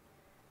right.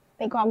 I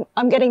think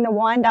I'm getting the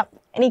wind up.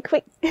 Any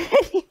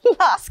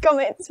last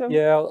comments?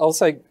 Yeah, I'll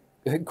say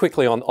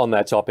quickly on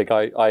that topic.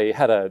 I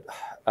had a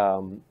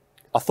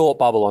thought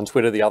bubble on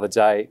Twitter the other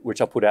day,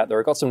 which I put out there.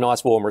 I got some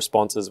nice warm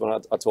responses when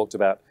I talked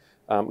about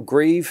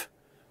grieve,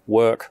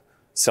 work,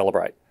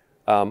 celebrate.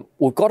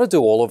 We've got to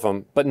do all of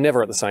them, but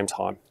never at the same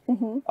time.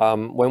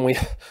 Mm-hmm.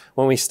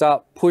 When we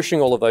start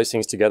pushing all of those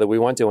things together, we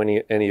won't do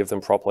any of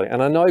them properly.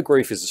 And I know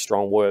grief is a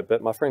strong word,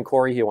 but my friend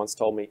Corey here once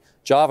told me,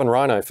 Java and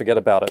Rhino, forget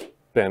about it,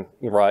 Ben.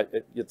 You're right.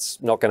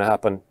 It's not going to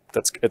happen.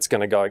 It's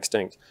going to go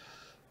extinct.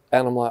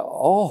 And I'm like,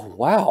 oh,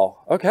 wow.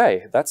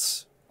 Okay,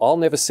 I'll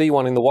never see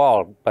one in the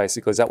wild,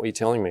 basically. Is that what you're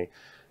telling me?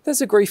 There's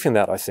a grief in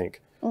that, I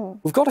think. Mm.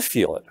 We've got to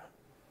feel it.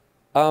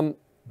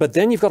 But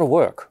then you've got to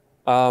work.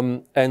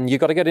 And you've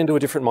got to get into a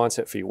different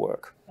mindset for your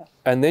work.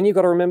 And then you've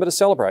got to remember to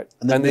celebrate.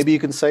 And then maybe you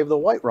can save the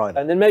white rhino.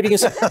 And then maybe you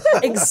can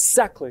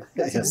exactly.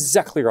 That's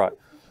exactly right.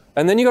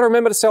 And then you've got to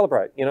remember to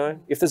celebrate. You know,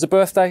 if there's a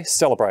birthday,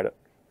 celebrate it.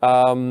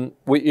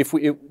 If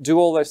we do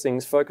all those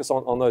things, focus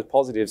on those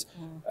positives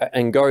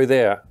and go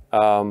there,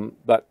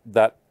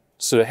 that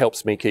sort of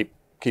helps me keep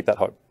that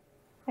hope.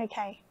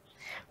 Okay.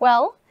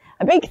 Well,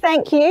 a big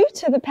thank you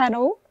to the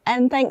panel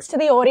and thanks to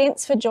the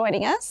audience for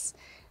joining us.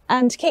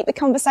 And to keep the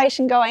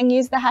conversation going,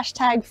 use the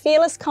hashtag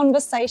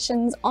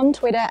 #FearlessConversations on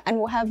Twitter, and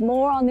we'll have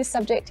more on this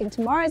subject in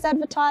tomorrow's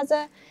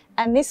Advertiser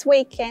and this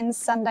weekend's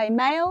Sunday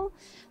Mail.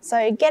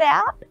 So get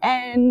out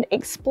and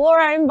explore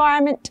our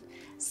environment,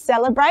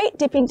 celebrate,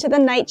 dip into the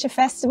Nature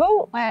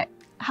Festival. We're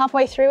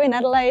halfway through in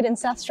Adelaide and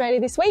South Australia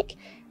this week,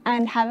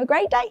 and have a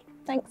great day.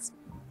 Thanks.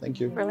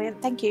 Thank you.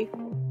 Brilliant. Thank you.